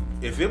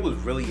if it was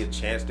really a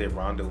chance that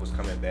Ronda was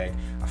coming back,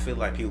 I feel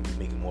like people would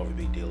be making more of a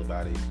big deal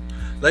about it.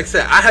 Like I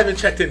said, I haven't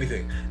checked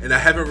anything, and I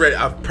haven't read.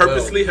 I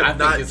purposely have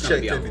not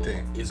checked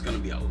anything. It's going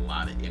to be a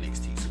lot of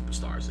NXT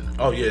superstars in it.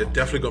 Oh yeah,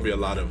 definitely going to be a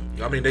lot of.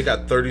 I mean, they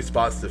got 30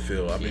 spots to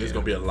fill. I mean, it's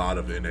going to be a lot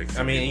of NXT.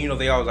 I mean,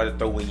 they always like to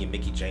throw in your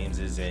Mickey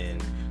Jameses and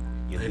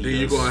then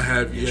you're going to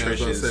have your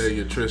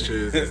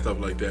Trish's and stuff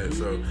like that.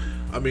 So,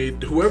 I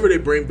mean, whoever they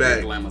bring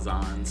back,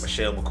 Amazons,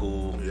 Michelle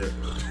McCool,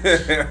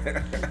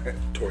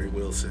 Tori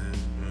Wilson.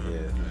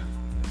 Yeah.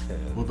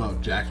 What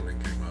about Jacqueline?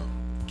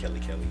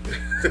 Kelly.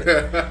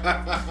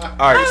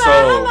 All right,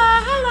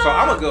 so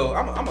I'm gonna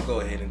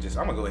go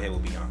ahead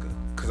with Bianca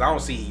because I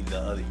don't see the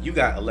other. You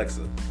got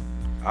Alexa.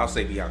 I'll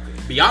say Bianca.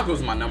 Bianca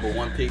was my number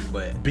one pick,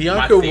 but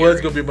Bianca was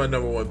gonna be my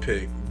number one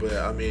pick. But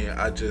I mean,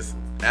 after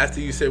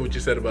you said what you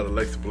said about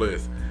Alexa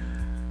Bliss,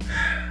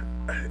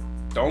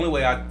 the only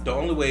way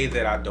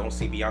that I don't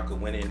see Bianca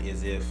winning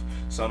is if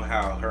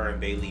somehow her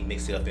and Bayley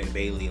mix it up and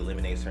Bayley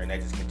eliminates her and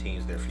that just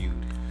continues their feud.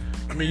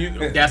 I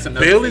mean, that's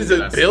another Bayley's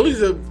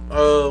a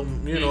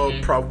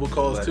probable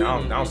cause but too.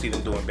 I don't see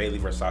them doing Bayley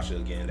versus Sasha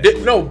again.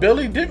 Didn't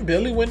Bayley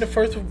win the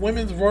first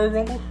women's Royal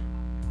Rumble?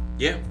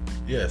 Yeah.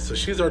 Yeah, so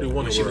she's already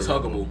won. She was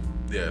huggable.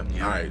 Yeah.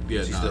 All right.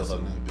 Yeah, she's still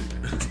huggable.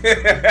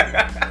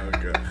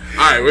 Okay.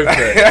 All right. What's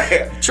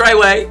that?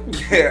 Treyway.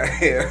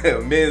 Yeah.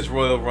 Men's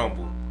Royal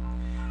Rumble.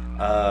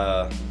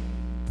 I've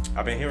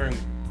been hearing.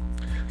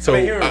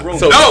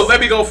 rumors. Let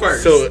me go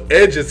first. So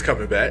Edge is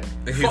coming back,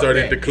 and he's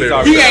already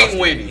declared. He ain't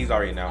winning. He's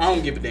already announced. I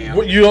don't give a damn.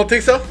 What, you don't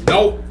think so?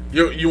 Nope.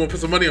 You want to put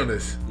some money on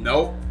this?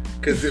 Nope.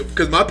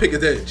 Because my pick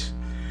is Edge.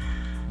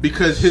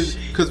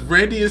 Because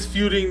Randy is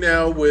feuding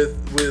now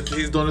with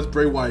he's doing his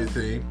Bray Wyatt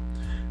thing.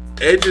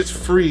 Edge is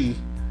free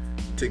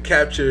to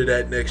capture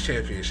that next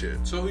championship.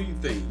 So who you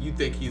think? You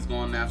think he's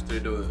going after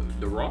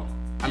the Raw?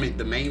 I mean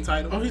the main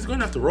title? Oh, he's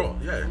going after Raw.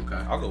 Yeah. Okay.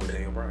 I'll go with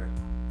Daniel Bryan.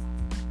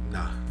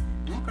 Nah.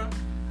 Okay.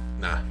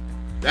 Nah.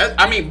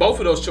 Both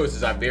of those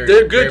choices are very.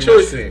 They're good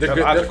choices. They're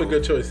definitely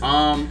good choices.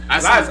 I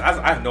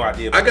have no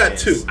idea. I got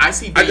two. I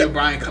see Daniel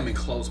Bryan coming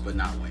close, but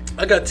not winning.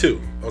 I got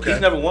two. Okay. He's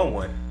never won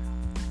one.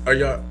 Are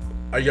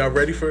y'all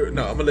ready for?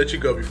 No, I'm gonna let you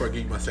go before I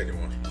give you my second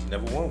one. He's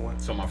never won one.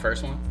 So my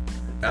first one.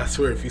 I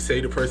swear, if you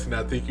say the person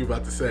I think you're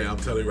about to say, I'm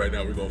telling you right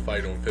now, we're gonna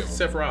fight on film.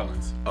 Seth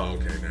Rollins. Oh,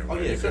 okay. Never mind.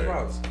 Oh yeah, Seth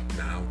Rollins.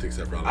 Nah, I don't think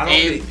Seth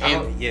Rollins.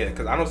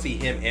 Because I don't see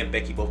him and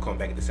Becky both coming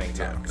back at the same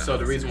time. So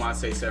the reason why I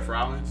say Seth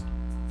Rollins,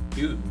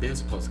 you've been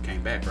supposed to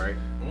came back, right?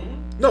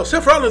 Mm-hmm. No,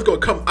 Seth Rollins gonna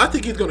come. I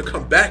think he's gonna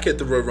come back at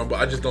the Royal Rumble.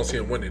 I just don't see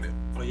him winning it.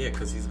 Oh yeah,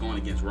 because he's going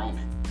against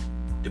Roman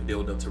to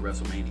build up to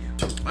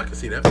WrestleMania. I can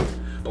see that.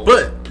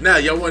 But now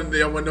y'all want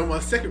to know my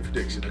second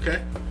prediction,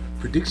 okay?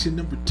 Prediction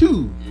number 2.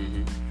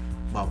 Mm-hmm.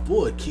 My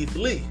boy Keith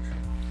Lee.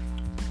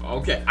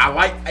 Okay,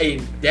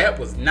 that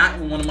was not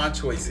one of my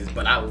choices,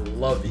 but I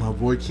love it. My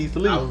boy Keith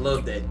Lee. I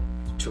love that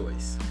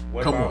choice.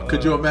 Come on,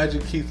 could you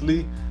imagine Keith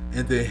Lee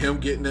and then him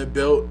getting that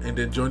belt and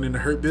then joining the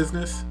Hurt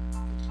Business?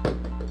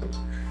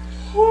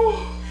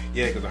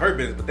 Yeah, because the Hurt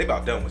Business, but they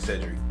about done with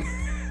Cedric.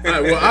 All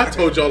right, well, I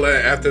told y'all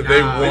that after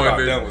they won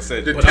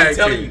the but tag I'm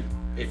telling team.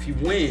 you, if he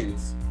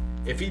wins,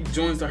 if he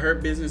joins the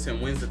Hurt Business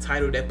and wins the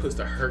title, that puts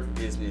the Hurt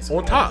Business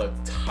on top.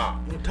 The top.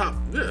 On top,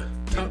 yeah.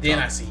 And then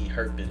I see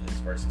Hurt Business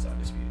versus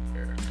Undisputed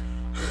Era.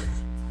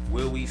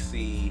 Will we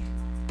see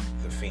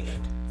The Fiend?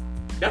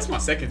 That's my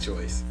second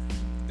choice.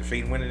 The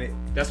Fiend winning it?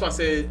 That's why I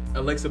said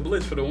Alexa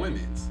Bliss for the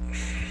women's.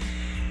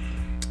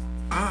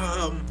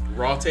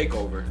 Raw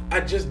takeover.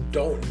 I just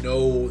don't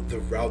know the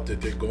route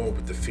that they're going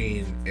with the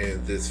Fiend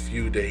and this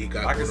feud that he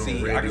got. I can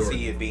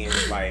see it being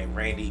like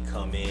Randy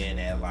come in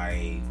at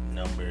like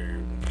number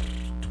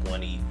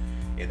 20,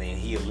 and then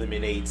he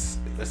eliminates.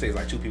 Let's say it's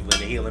like two people,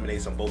 and then he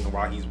eliminates them both, and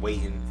while he's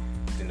waiting,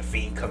 then the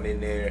Fiend come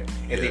in there,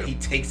 and then he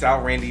takes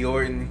out Randy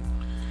Orton.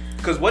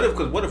 Because what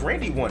if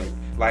Randy won it?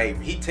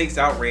 Like he takes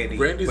out Randy,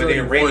 but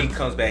then Randy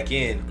comes back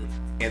in,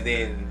 and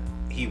then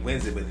he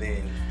wins it, but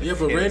then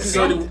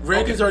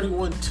Randy's already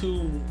won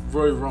 2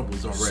 Royal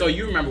Rumbles already. So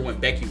you remember when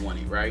Becky won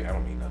it, right? I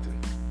don't mean nothing.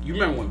 You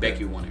remember when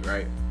Becky won it,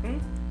 right?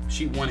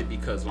 She won it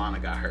because Lana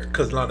got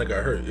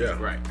hurt. Yeah.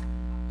 Right.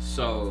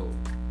 So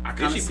I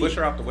kind of Did she push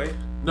her out the way?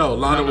 No,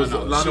 Lana was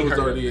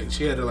already.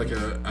 She had like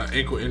an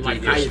ankle injury.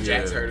 Like Nia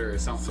Jax hurt her or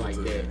something like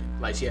that.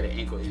 Like she had an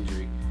ankle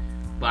injury.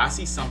 But I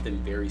see something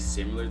very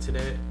similar to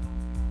that,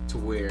 to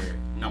where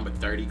number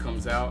 30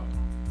 comes out,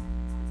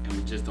 and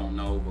we just don't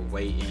know. We're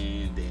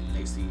waiting. Then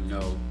next thing you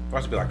know,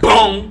 Watch it be like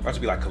boom. Watch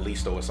it be like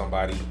Kalisto or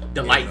somebody.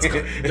 The lights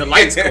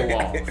go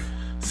off.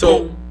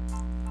 So,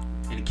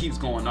 and it keeps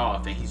going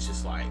off, and he's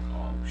just like,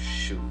 oh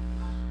shoot.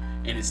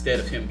 And instead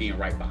of him being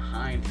right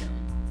behind him,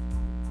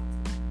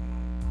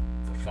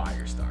 the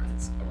fire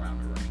starts around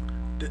the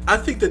ring. I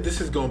think that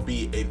this is going to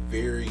be a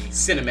very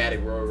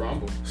cinematic Royal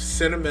Rumble.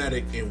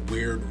 Cinematic and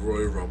weird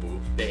Royal Rumble.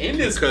 The end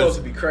is supposed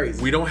to be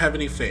crazy. We don't have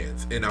any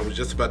fans, and I was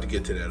just about to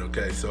get to that.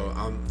 Okay, so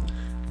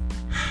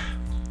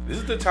this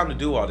is the time to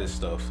do all this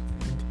stuff.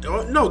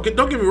 No,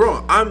 don't get me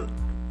wrong.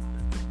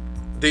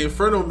 The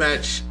Inferno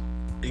match.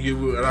 I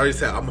already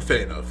said I'm a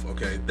fan of.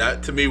 Okay,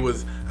 that to me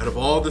was out of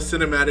all the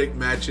cinematic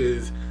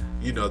matches,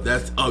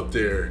 that's up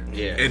there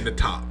in the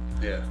top.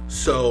 Yeah.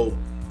 So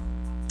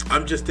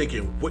I'm just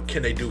thinking, what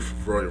can they do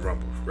for Royal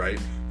Rumble, right?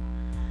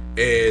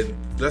 And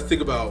let's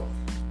think about,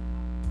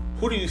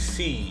 who do you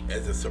see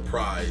as a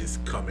surprise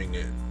coming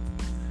in?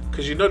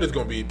 Because there's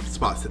going to be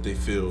spots that they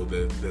feel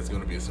that's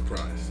going to be a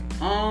surprise.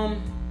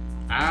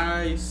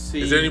 I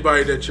see. Is there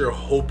anybody that you're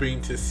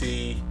hoping to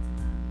see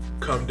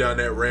come down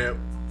that ramp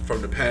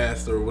from the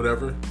past or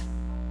whatever?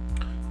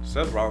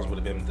 Seth Rollins would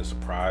have been the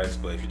surprise,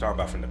 but if you're talking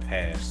about from the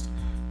past,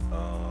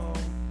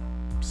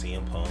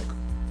 CM Punk,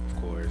 of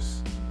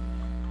course.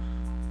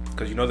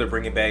 Because they're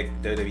bringing back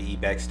WWE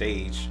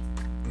backstage,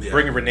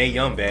 bringing Renee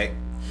Young back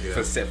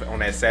on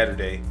that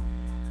Saturday.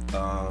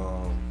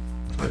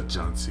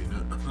 John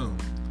Cena.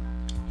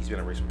 He's been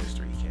erased from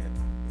history. He can't.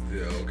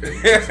 Yeah, okay.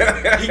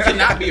 He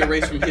cannot be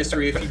erased from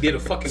history if he did a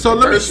fucking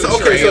commercial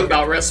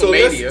about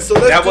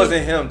WrestleMania. That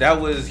wasn't him. That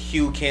was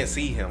Hugh Can't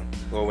See Him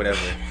or whatever.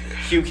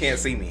 Hugh Can't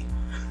See Me.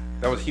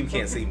 That was Hugh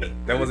Can't See Me.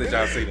 That wasn't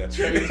John Cena.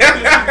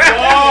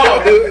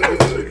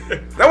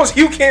 That was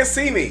Hugh Can't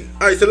See Me.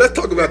 All right, so let's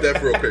talk about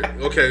that real quick,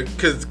 okay?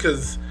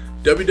 Because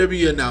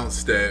WWE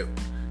announced that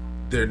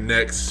their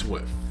next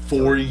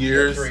 4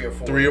 years,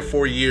 3 or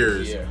 4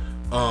 years,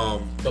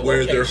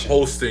 where they're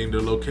hosting the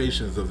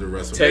locations of the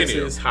WrestleMania.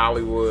 Texas,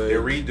 Hollywood.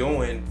 They're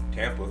redoing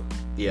Tampa.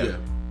 Yeah.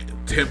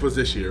 Tampa's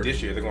this year.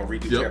 This year they're gonna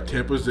redo Tampa.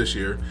 Tampa's this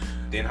year.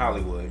 Then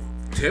Hollywood.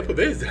 Tampa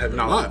Bay's having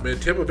a lot, man.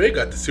 Tampa Bay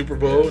got the Super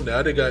Bowl.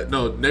 Now they got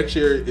next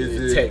year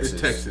is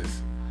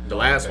Texas. The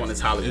last one is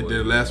Hollywood. And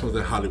the last one's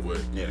in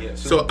Hollywood. Yeah.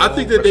 So I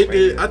think that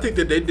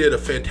they did a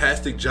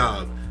fantastic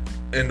job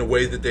in the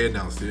way that they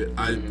announced it.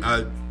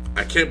 I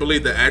can't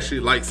believe they actually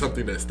liked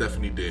something that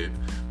Stephanie did,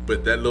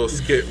 but that little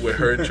skit with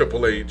her and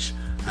Triple H,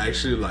 I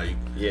actually like.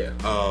 Yeah.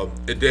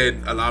 And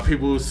then a lot of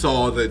people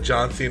saw that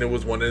John Cena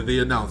was one of the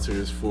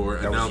announcers for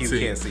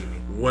announcing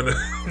one of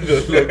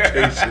the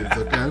locations.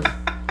 Okay.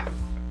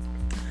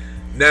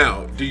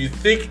 Now, do you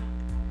think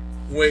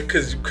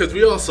because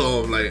we all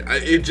saw him,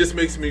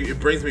 it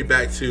brings me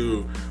back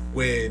to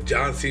when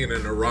John Cena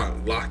and The Rock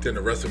locked in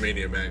a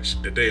WrestleMania match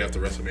the day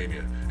after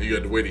WrestleMania, and you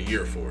had to wait a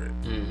year for it.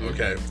 Mm-hmm.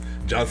 Okay,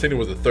 John Cena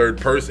was the third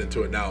person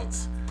to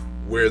announce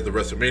where the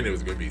WrestleMania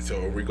was going to be.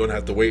 So are we going to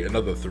have to wait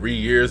another 3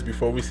 years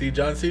before we see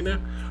John Cena,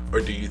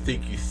 or do you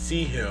think you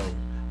see him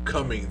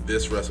coming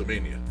this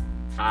WrestleMania?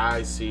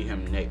 I see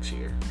him next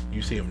year.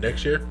 You see him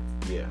next year?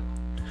 Yeah.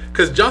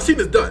 Because John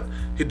Cena's done.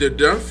 They're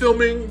done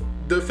filming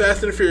the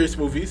Fast and the Furious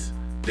movies.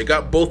 They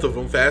got both of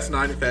them, Fast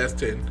 9 and Fast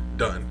 10,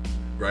 done.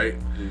 Right?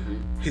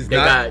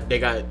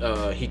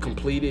 Mm-hmm. He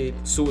completed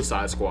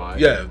Suicide Squad.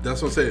 Yeah,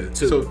 that's what I'm saying.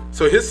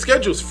 So his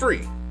schedule's free.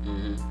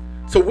 Mm-hmm.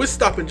 So what's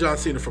stopping John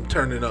Cena from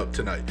turning up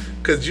tonight?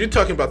 Because you're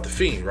talking about The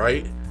Fiend,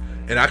 right?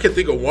 And I can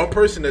think of one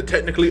person that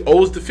technically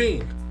owes The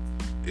Fiend.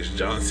 It's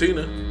John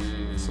Cena.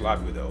 It's a lot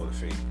of people that owe The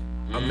Fiend.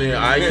 I mean,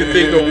 I can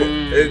think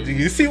of...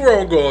 You see where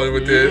I'm going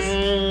with this.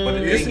 But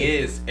the thing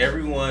is,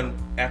 everyone,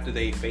 after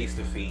they face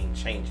The Fiend,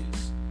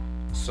 changes.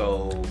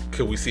 So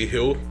could we see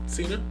heel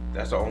Cena?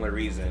 That's the only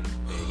reason.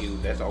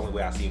 That's the only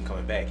way I see him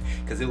coming back,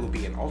 because it would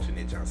be an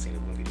alternate John Cena.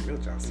 It wouldn't be the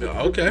real John Cena.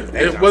 Okay,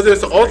 and whether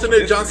it's an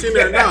alternate John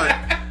Cena or not,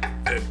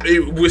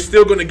 we're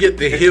still going to get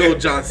the heel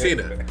John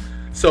Cena.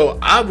 So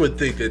I would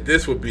think that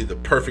this would be the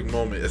perfect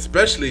moment,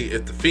 especially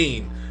if the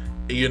Fiend,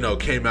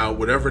 came out,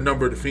 whatever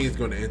number the Fiend's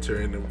going to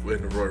enter in the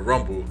Royal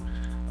Rumble.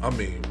 I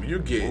mean, you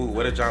get. Ooh,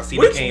 what if John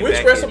Cena came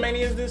back? Which WrestleMania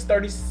is this?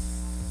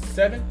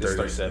 37?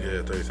 37.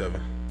 Yeah,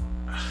 37.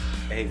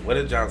 Hey, what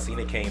if John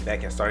Cena came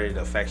back and started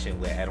a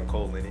faction with Adam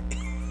Cole in it?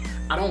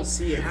 I don't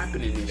see it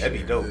happening this year. That'd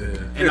be dope.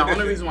 Yeah. And the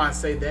only reason why I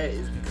say that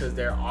is because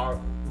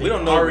we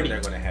don't know when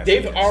they're going to happen.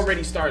 They've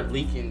already started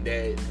leaking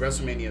that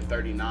WrestleMania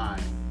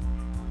 39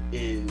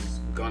 is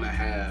going to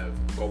have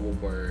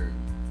Goldberg,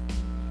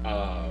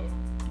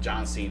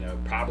 John Cena,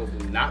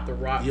 probably not The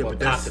Rock, but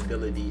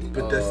possibility.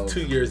 But that's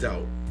 2 years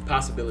out.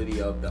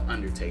 Possibility of the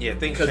Undertaker. Yeah,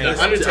 because the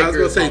Undertaker. I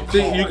was gonna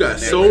say, you got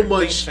so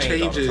much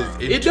changes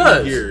in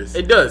 2 years.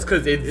 It does,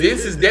 because if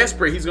Vince is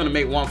desperate, he's gonna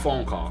make one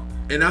phone call.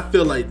 And I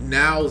feel like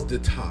now's the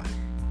time,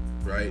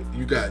 right?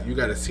 You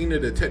got a Cena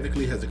that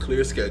technically has a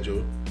clear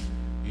schedule.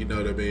 You know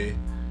what I mean?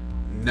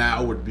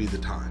 Now would be the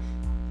time.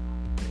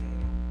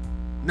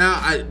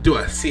 Now, do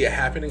I see it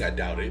happening? I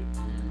doubt it.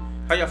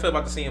 How y'all feel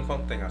about the CM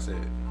Punk thing I said?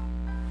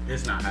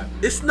 It's not happening.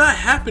 It's not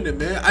happening,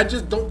 man. I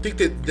just don't think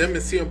that them and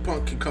CM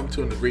Punk can come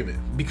to an agreement.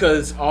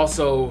 Because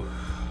also,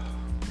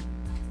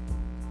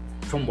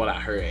 from what I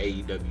heard,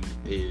 AEW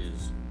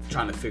is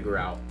trying to figure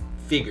out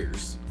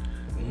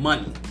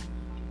money,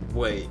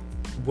 what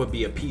would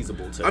be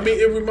appeasable to them. I mean,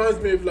 it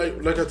reminds me of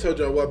like I told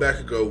you a while back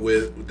ago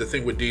with the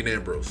thing with Dean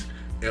Ambrose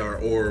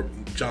or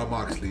John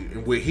Moxley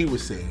and what he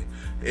was saying.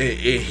 And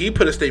he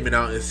put a statement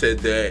out and said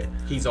that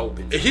he's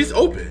open. He's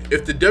open.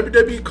 If the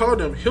WWE called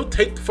him, he'll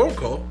take the phone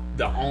call.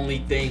 The only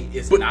thing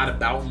is not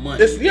about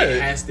money.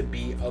 It has to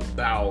be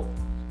about.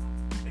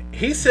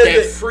 He said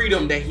that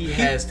freedom that he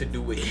has to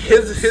do with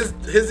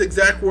his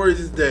exact words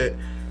is that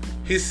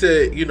he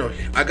said,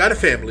 I got a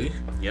family.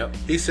 Yep.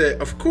 He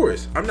said, of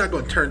course, I'm not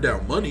going to turn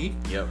down money.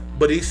 Yep.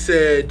 But he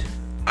said,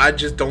 I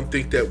just don't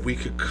think that we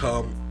could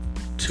come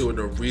to a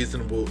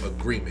reasonable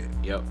agreement.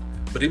 Yep.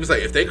 But he was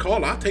like, if they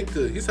call, I'll take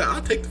the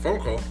phone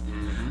call.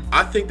 Mm-hmm.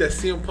 I think that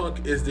CM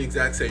Punk is the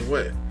exact same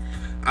way.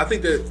 I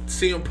think that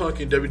CM Punk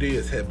and WWE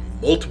has had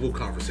multiple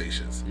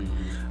conversations.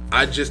 Mm-hmm.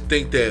 I just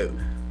think that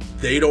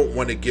they don't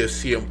want to give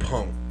CM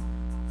Punk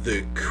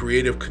the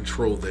creative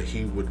control that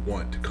he would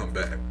want to come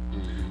back.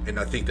 Mm-hmm. And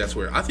I think that's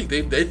where I think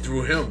they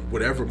threw him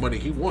whatever money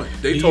he wanted.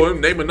 They told him,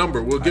 name a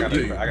number, we'll give it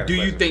to you. Do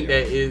you think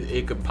that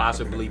it could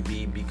possibly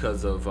be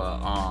because of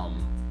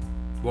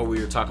what we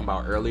were talking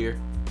about earlier?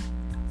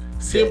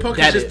 CM Punk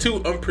is just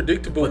too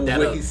unpredictable with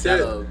what he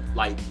said.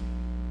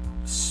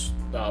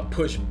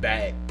 Push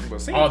back.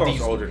 But all Punk's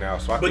these older now,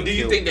 so but do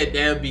you think that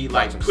they'll be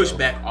push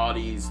back all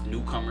these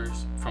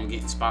newcomers from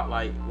getting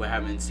spotlight with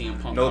having CM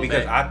Punk? No,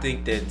 because I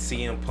think that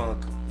CM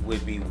Punk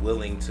would be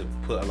willing to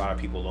put a lot of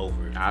people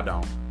over. I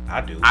don't. I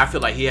do. I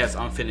feel like he has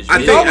unfinished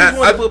business. He always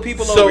wanted to put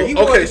people over. He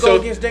wanted to go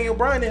against Daniel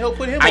Bryan and help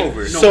put him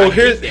over.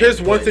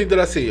 Here's one thing that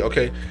I see.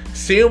 Okay,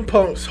 CM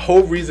Punk's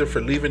whole reason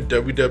for leaving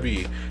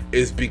WWE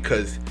is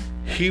because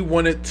he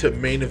wanted to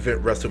main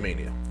event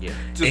WrestleMania. Yeah,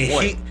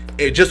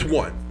 just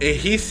one. And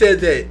he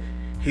said that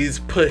he's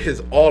put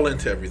his all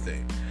into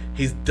everything.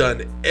 He's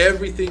done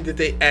everything that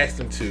they asked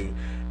him to.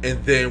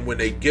 And then when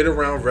they get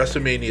around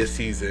WrestleMania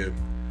season,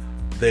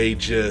 they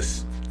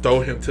just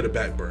throw him to the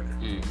back burner,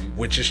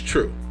 which is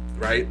true,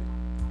 right?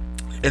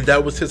 And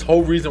that was his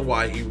whole reason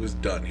why he was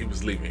done. He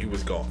was leaving. He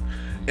was gone.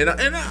 And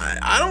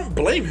I don't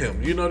blame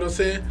him. You know what I'm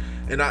saying?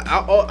 And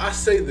I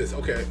say this,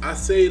 okay? I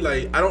say,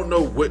 I don't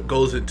know what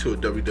goes into a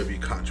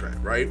WWE contract,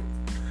 right?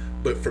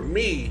 But for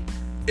me,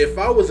 if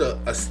I was a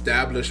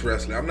established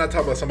wrestler, I'm not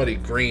talking about somebody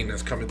green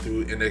that's coming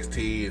through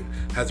NXT and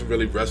hasn't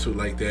really wrestled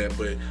like that,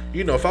 but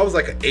if I was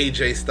like an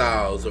AJ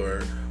Styles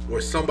or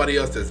somebody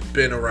else that's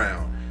been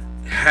around,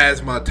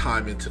 has my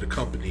time into the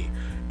company,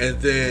 and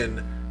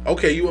then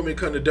okay, you want me to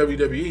come to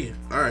WWE?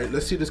 All right,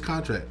 let's see this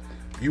contract.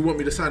 You want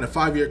me to sign a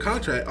 5-year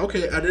contract?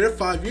 Okay, out of that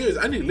 5 years,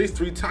 I need at least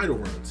 3 title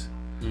runs.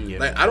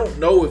 Yeah. I don't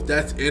know if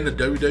that's in the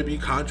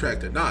WWE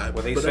contract or not.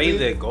 Well, they say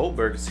that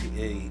Goldberg's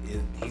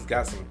he's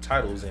got some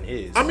titles in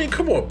his. I mean,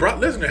 come on, Brock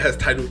Lesnar has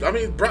titles. I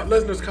mean, Brock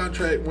Lesnar's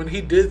contract, when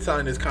he did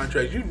sign his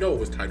contract, it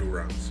was title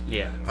runs.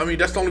 Yeah. I mean,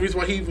 that's the only reason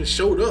why he even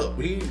showed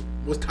up. He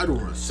was title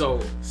runs.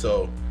 So,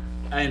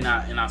 and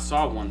I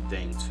saw one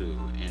thing too,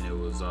 and it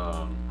was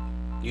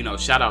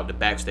shout out to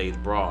Backstage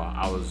Brawl.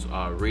 I was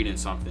reading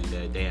something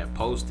that they had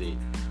posted.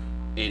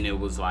 And it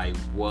was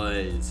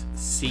was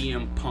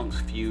CM Punk's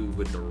feud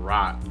with The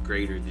Rock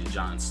greater than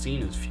John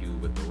Cena's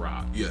feud with The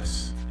Rock?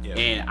 Yes. Yeah.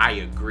 And I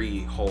agree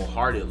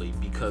wholeheartedly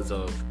because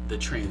of the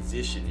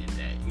transition in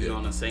that. You know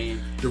what I'm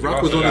saying? The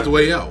Rock was on his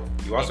way out.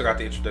 You also got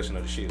the introduction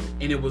of the Shield.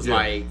 And it was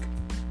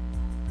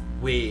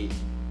with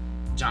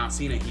John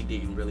Cena, he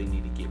didn't really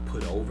need to get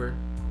put over.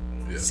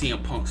 Yeah.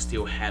 CM Punk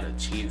still had a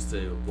chance to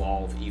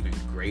evolve even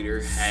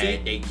greater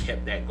had they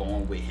kept that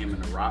going with him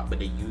and The Rock, but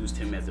they used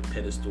him as a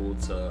pedestal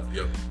to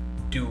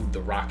do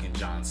The Rock and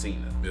John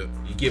Cena. Yep.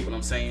 You get what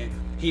I'm saying?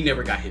 He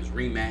never got his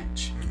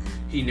rematch.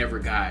 He never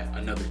got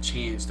another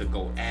chance to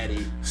go at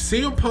it.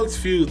 CM Punk's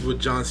feuds with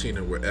John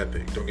Cena were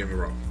epic. Don't get me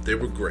wrong. They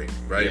were great,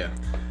 right? Yeah.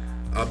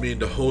 I mean,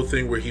 the whole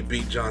thing where he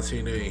beat John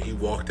Cena and he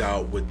walked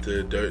out with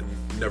the dirt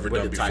never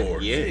done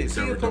before. Yeah,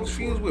 CM Punk's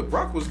feuds with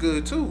Brock was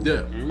good too.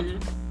 Yeah.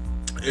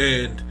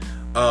 And,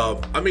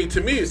 I mean,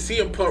 to me,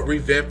 CM Punk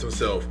revamped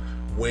himself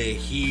when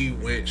he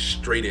went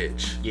straight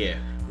edge. Yeah.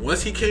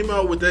 Once he came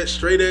out with that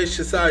straight edge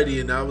society,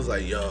 and I was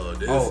like, yo,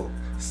 this... Oh,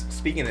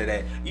 speaking of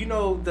that, you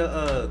know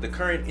the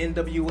current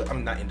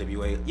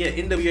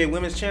NWA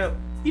women's champ?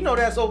 You know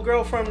that's old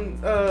girl from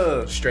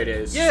Straight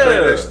Edge. Yeah,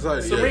 Straight Edge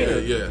Society. Serena.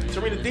 Yeah.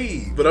 Serena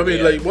Deeb. But I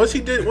mean, like once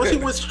he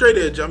went straight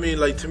edge, I mean,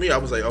 like to me, I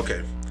was like,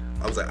 okay.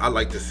 I was like, I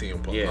like this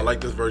CM Punk. Yeah. I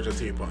like this version of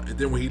CM Punk. And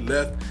then when he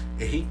left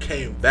and he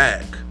came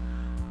back,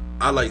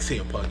 I like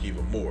CM Punk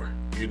even more.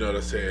 You know what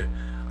I'm saying?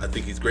 I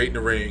think he's great in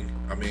the ring.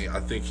 I mean, I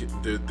think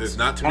there's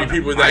not too many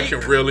people that can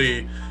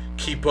really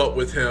keep up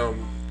with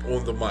him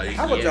on the mic.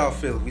 How would y'all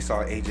feel if we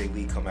saw AJ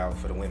Lee come out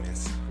for the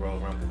women's Royal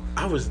Rumble?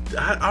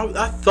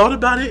 I thought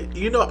about it.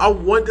 You know, I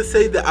wanted to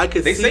say that I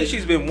could. They say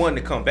she's been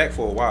wanting to come back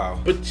for a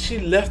while, but she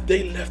left.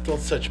 They left on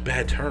such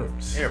bad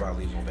terms.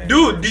 Everybody leaves on bad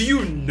terms. Dude, do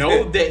you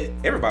know that?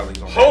 Everybody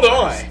leaves on Hold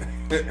bad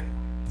terms. on.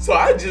 So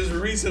I just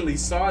recently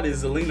saw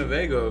this. Zelina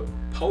Vega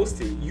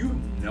posted. You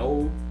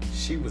know,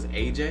 she was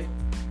AJ.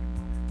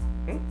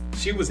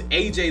 She was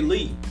AJ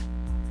Lee.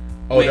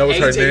 Oh, when that was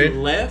AJ her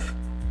name. Left.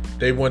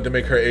 They wanted to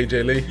make her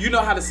AJ Lee. You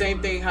know how the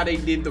same thing, how they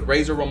did the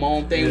Razor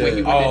Ramon thing when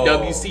he went to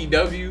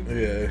WCW.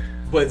 Yeah.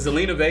 But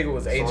Zelina Vega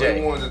was AJ. So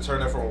they wanted to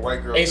turn her from a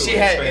white girl and to she a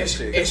had,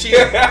 Spanish and chick.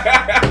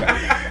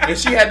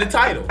 she had the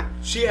title.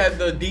 She had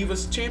the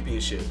Divas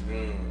Championship.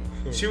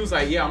 She was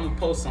like, "Yeah, I'm gonna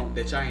post something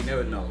that y'all ain't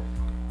never know."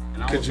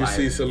 And I Could was you like,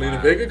 see Zelina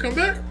wow. Vega come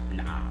back?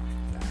 Nah.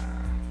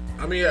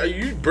 I mean,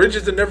 you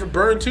bridges that never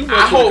burn too much.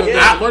 I hope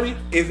money.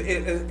 If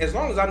as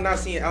long as I'm not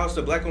seeing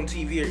Aleister Black on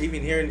TV or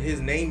even hearing his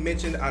name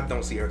mentioned, I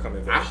don't see her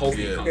coming back. I hope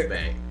he comes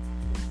back.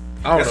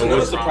 I don't know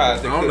what's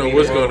surprised. I don't know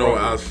what's going on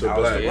with Aleister Black.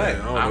 Black. Yeah, Man.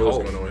 I don't know what's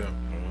going on with him.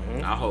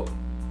 I hope.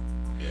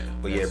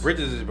 But yeah,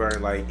 bridges is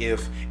burned. Like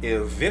if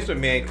Vince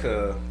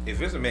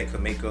McMahon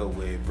could make up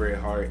with Bret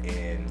Hart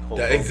and Hulk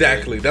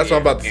exactly, Hogan that's what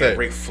I'm about to say.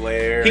 Ric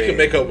Flair, he can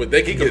make up with.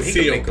 They can get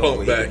CM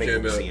Punk back.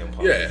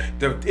 Yeah,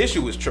 the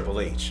issue is Triple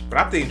H, but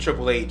I think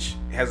Triple H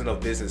has enough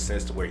business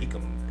sense to where he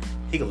can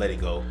let it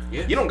go.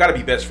 Yeah. You don't got to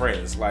be best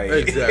friends. Like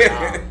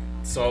exactly.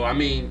 So I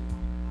mean,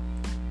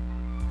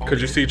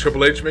 could you see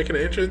Triple H making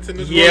an entrance in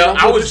this? Yeah,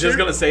 I was just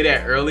gonna say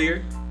that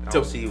earlier. I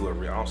don't see for what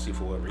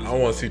reason. I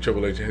don't want to see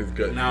Triple H in his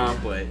gut. Nah,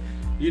 but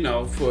you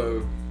know,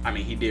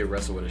 he did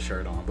wrestle with a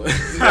shirt on, but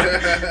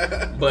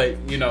but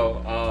you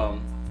know,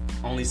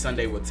 only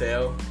Sunday will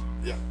tell.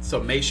 Yeah. So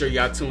make sure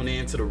y'all tune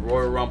in to the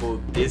Royal Rumble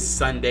this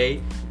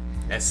Sunday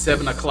at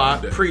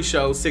 7:00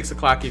 pre-show,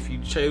 6:00 if you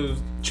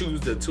choose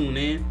to tune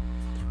in.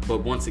 But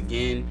once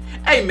again,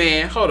 hey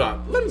man, hold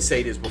on. Let me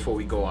say this before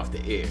we go off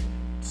the air.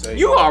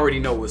 You already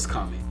know what's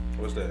coming.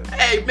 What's that?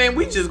 Hey man,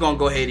 we just gonna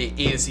go ahead and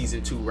end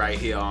season 2 right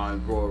here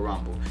on Royal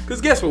Rumble. Cause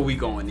guess what we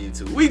going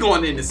into? We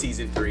going into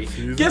season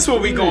 3. Guess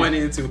what we going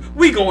into?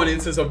 We going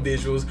into some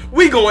visuals.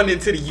 We going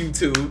into the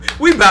YouTube.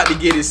 We about to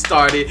get it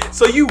started.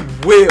 So you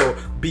will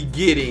be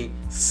getting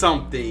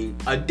something,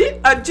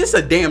 just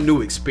a damn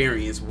new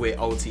experience with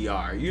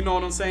OTR. You know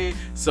what I'm saying?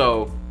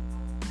 So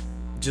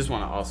just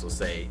want to also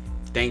say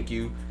thank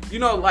you. You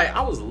know, like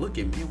I was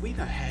looking, man, we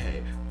done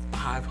had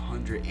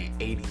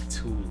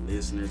 582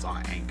 listeners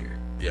on Anchor.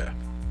 Yeah.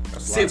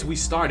 Since we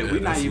started,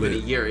 we're not even a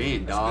year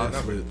in, dog.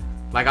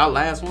 Like our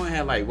last one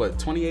had like what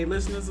 28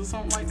 listeners or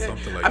something like that.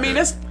 Something like I mean,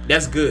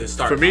 that's good.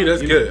 Start for me,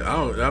 that's good.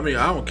 Know?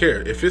 I don't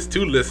care if it's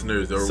 2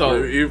 listeners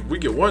or if we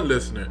get 1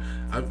 listener.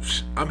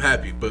 I'm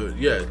happy. But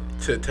yeah,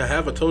 to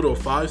have a total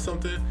of 5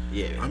 something.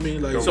 Yeah. I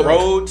mean, like the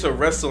road to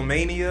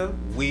WrestleMania,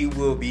 we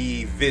will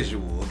be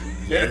visual.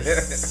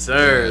 Yes,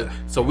 sir.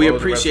 So we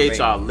appreciate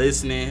y'all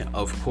listening,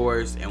 of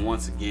course. And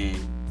once again,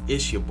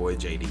 it's your boy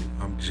JD.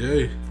 I'm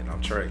Jay. And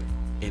I'm Trey.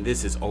 And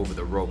this is Over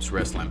the Ropes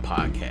Wrestling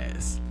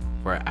Podcast.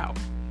 We're out.